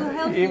us and we'll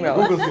help Email.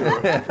 you.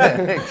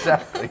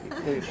 Exactly.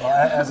 Well,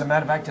 as a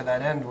matter of fact, to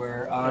that end,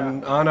 we're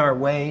on our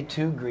way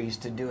to Greece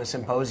to do a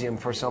symposium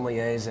for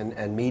sommeliers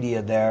and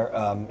media there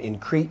in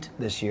Crete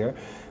this year.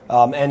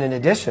 And in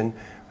addition,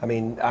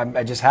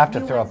 I just have to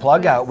throw a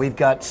plug out. We've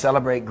got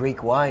Celebrate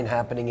Greek Wine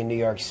happening in New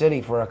York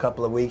City for a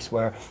couple of weeks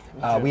where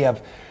we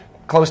have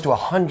close to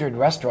 100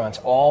 restaurants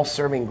all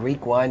serving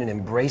Greek wine and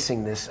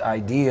embracing this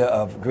idea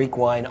of Greek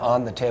wine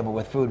on the table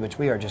with food, which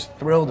we are just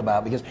thrilled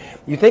about. Because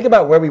you think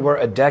about where we were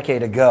a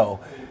decade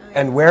ago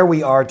and where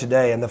we are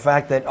today, and the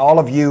fact that all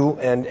of you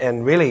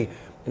and really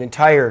an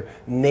entire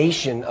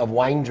nation of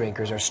wine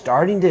drinkers are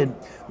starting to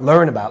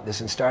learn about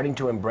this and starting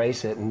to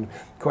embrace it. And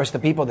of course, the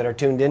people that are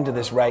tuned into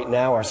this right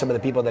now are some of the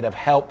people that have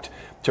helped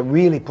to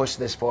really push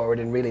this forward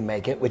and really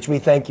make it, which we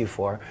thank you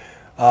for.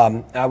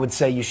 I would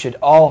say you should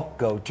all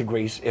go to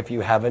Greece if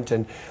you haven't.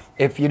 And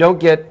if you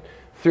don't get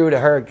through to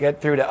her, get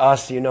through to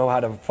us. You know how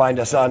to find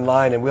us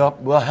online, and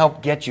we'll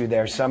help get you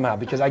there somehow.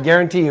 Because I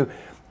guarantee you,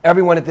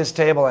 everyone at this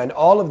table and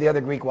all of the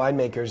other Greek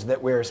winemakers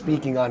that we're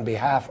speaking on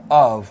behalf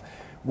of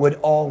would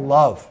all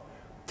love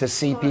to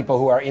see people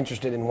who are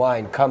interested in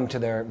wine come to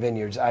their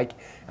vineyards. I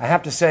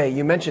have to say,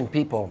 you mentioned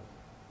people.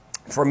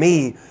 For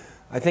me,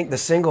 I think the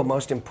single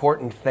most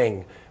important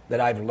thing that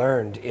I've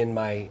learned in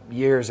my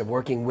years of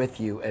working with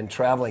you and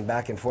traveling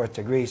back and forth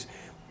to Greece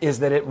is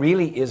that it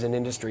really is an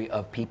industry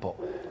of people.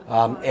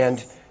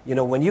 And,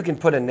 when you can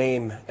put a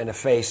name and a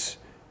face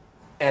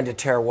and a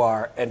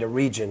terroir and a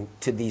region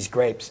to these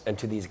grapes and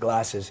to these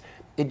glasses,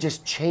 it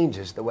just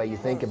changes the way you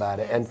think about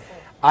it. And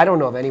I don't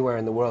know of anywhere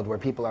in the world where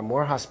people are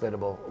more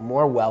hospitable,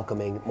 more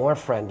welcoming, more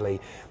friendly,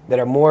 that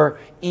are more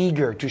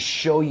eager to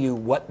show you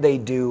what they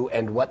do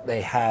and what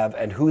they have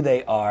and who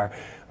they are.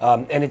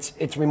 And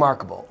it's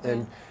remarkable.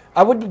 And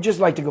I would just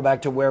like to go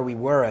back to where we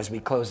were as we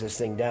close this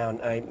thing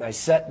down. I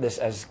set this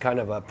as kind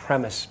of a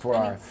premise for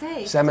our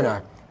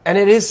seminar. And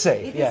it is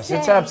safe. Yes,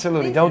 it's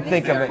absolutely. Don't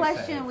think of it. This is a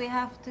question we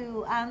have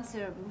to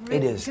answer.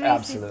 It is, Greece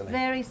absolutely. is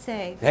very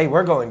safe. Hey,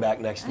 we're going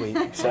back next week.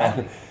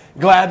 So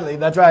gladly.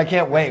 That's why I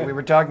can't wait. We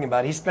were talking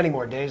about it. He's spending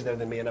more days there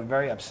than me, and I'm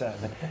very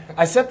upset. But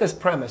I set this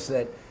premise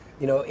that,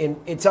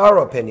 it's our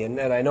opinion,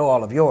 and I know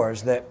all of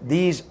yours, that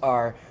these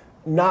are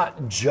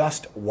not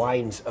just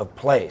wines of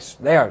place.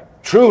 They are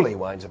truly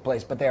wines of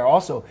place, but they are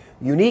also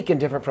unique and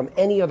different from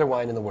any other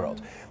wine in the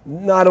world.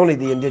 Not only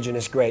the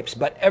indigenous grapes,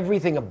 but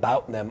everything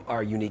about them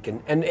are unique,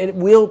 and it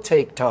will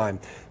take time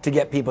to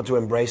get people to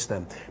embrace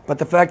them. But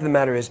the fact of the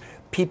matter is,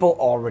 people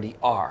already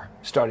are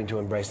starting to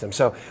embrace them.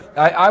 So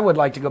I would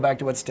like to go back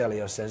to what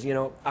Stellios says.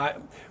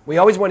 We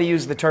always want to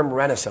use the term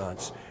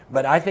Renaissance,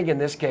 but I think in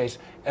this case,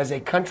 as a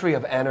country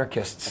of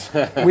anarchists,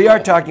 we are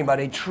talking about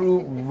a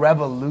true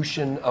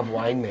revolution of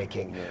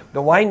winemaking. Yeah.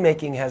 The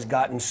winemaking has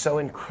gotten so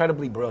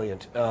incredibly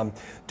brilliant.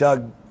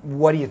 Doug,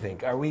 what do you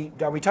think? Are we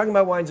talking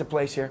about wines of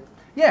place here?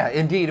 Yeah,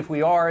 indeed. If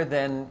we are,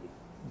 then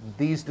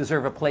these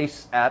deserve a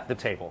place at the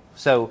table.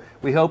 So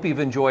we hope you've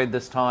enjoyed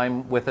this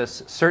time with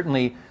us.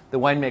 Certainly, the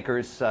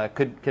winemakers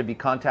could be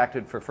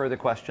contacted for further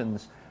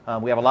questions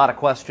We have a lot of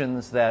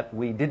questions that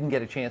we didn't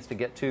get a chance to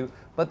get to,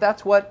 but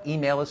that's what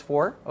email is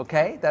for,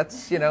 okay?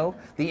 That's, the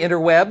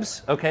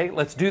interwebs, okay?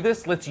 Let's do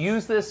this, let's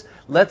use this,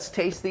 let's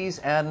taste these,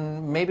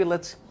 and maybe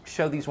let's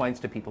show these wines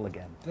to people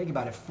again. Think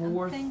about it,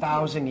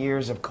 4,000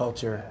 years of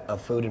culture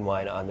of food and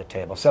wine on the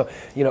table. So,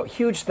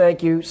 huge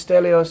thank you,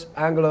 Stellios,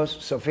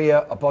 Angelos,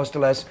 Sofia,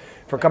 Apostolos,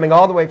 for coming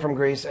all the way from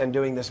Greece and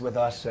doing this with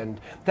us. And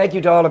thank you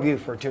to all of you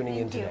for tuning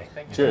in today.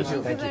 Cheers.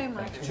 Thank you very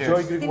much.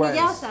 Enjoy Greek wines.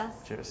 Γεια σας.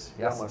 Cheers.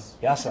 Yes.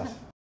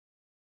 Yasa.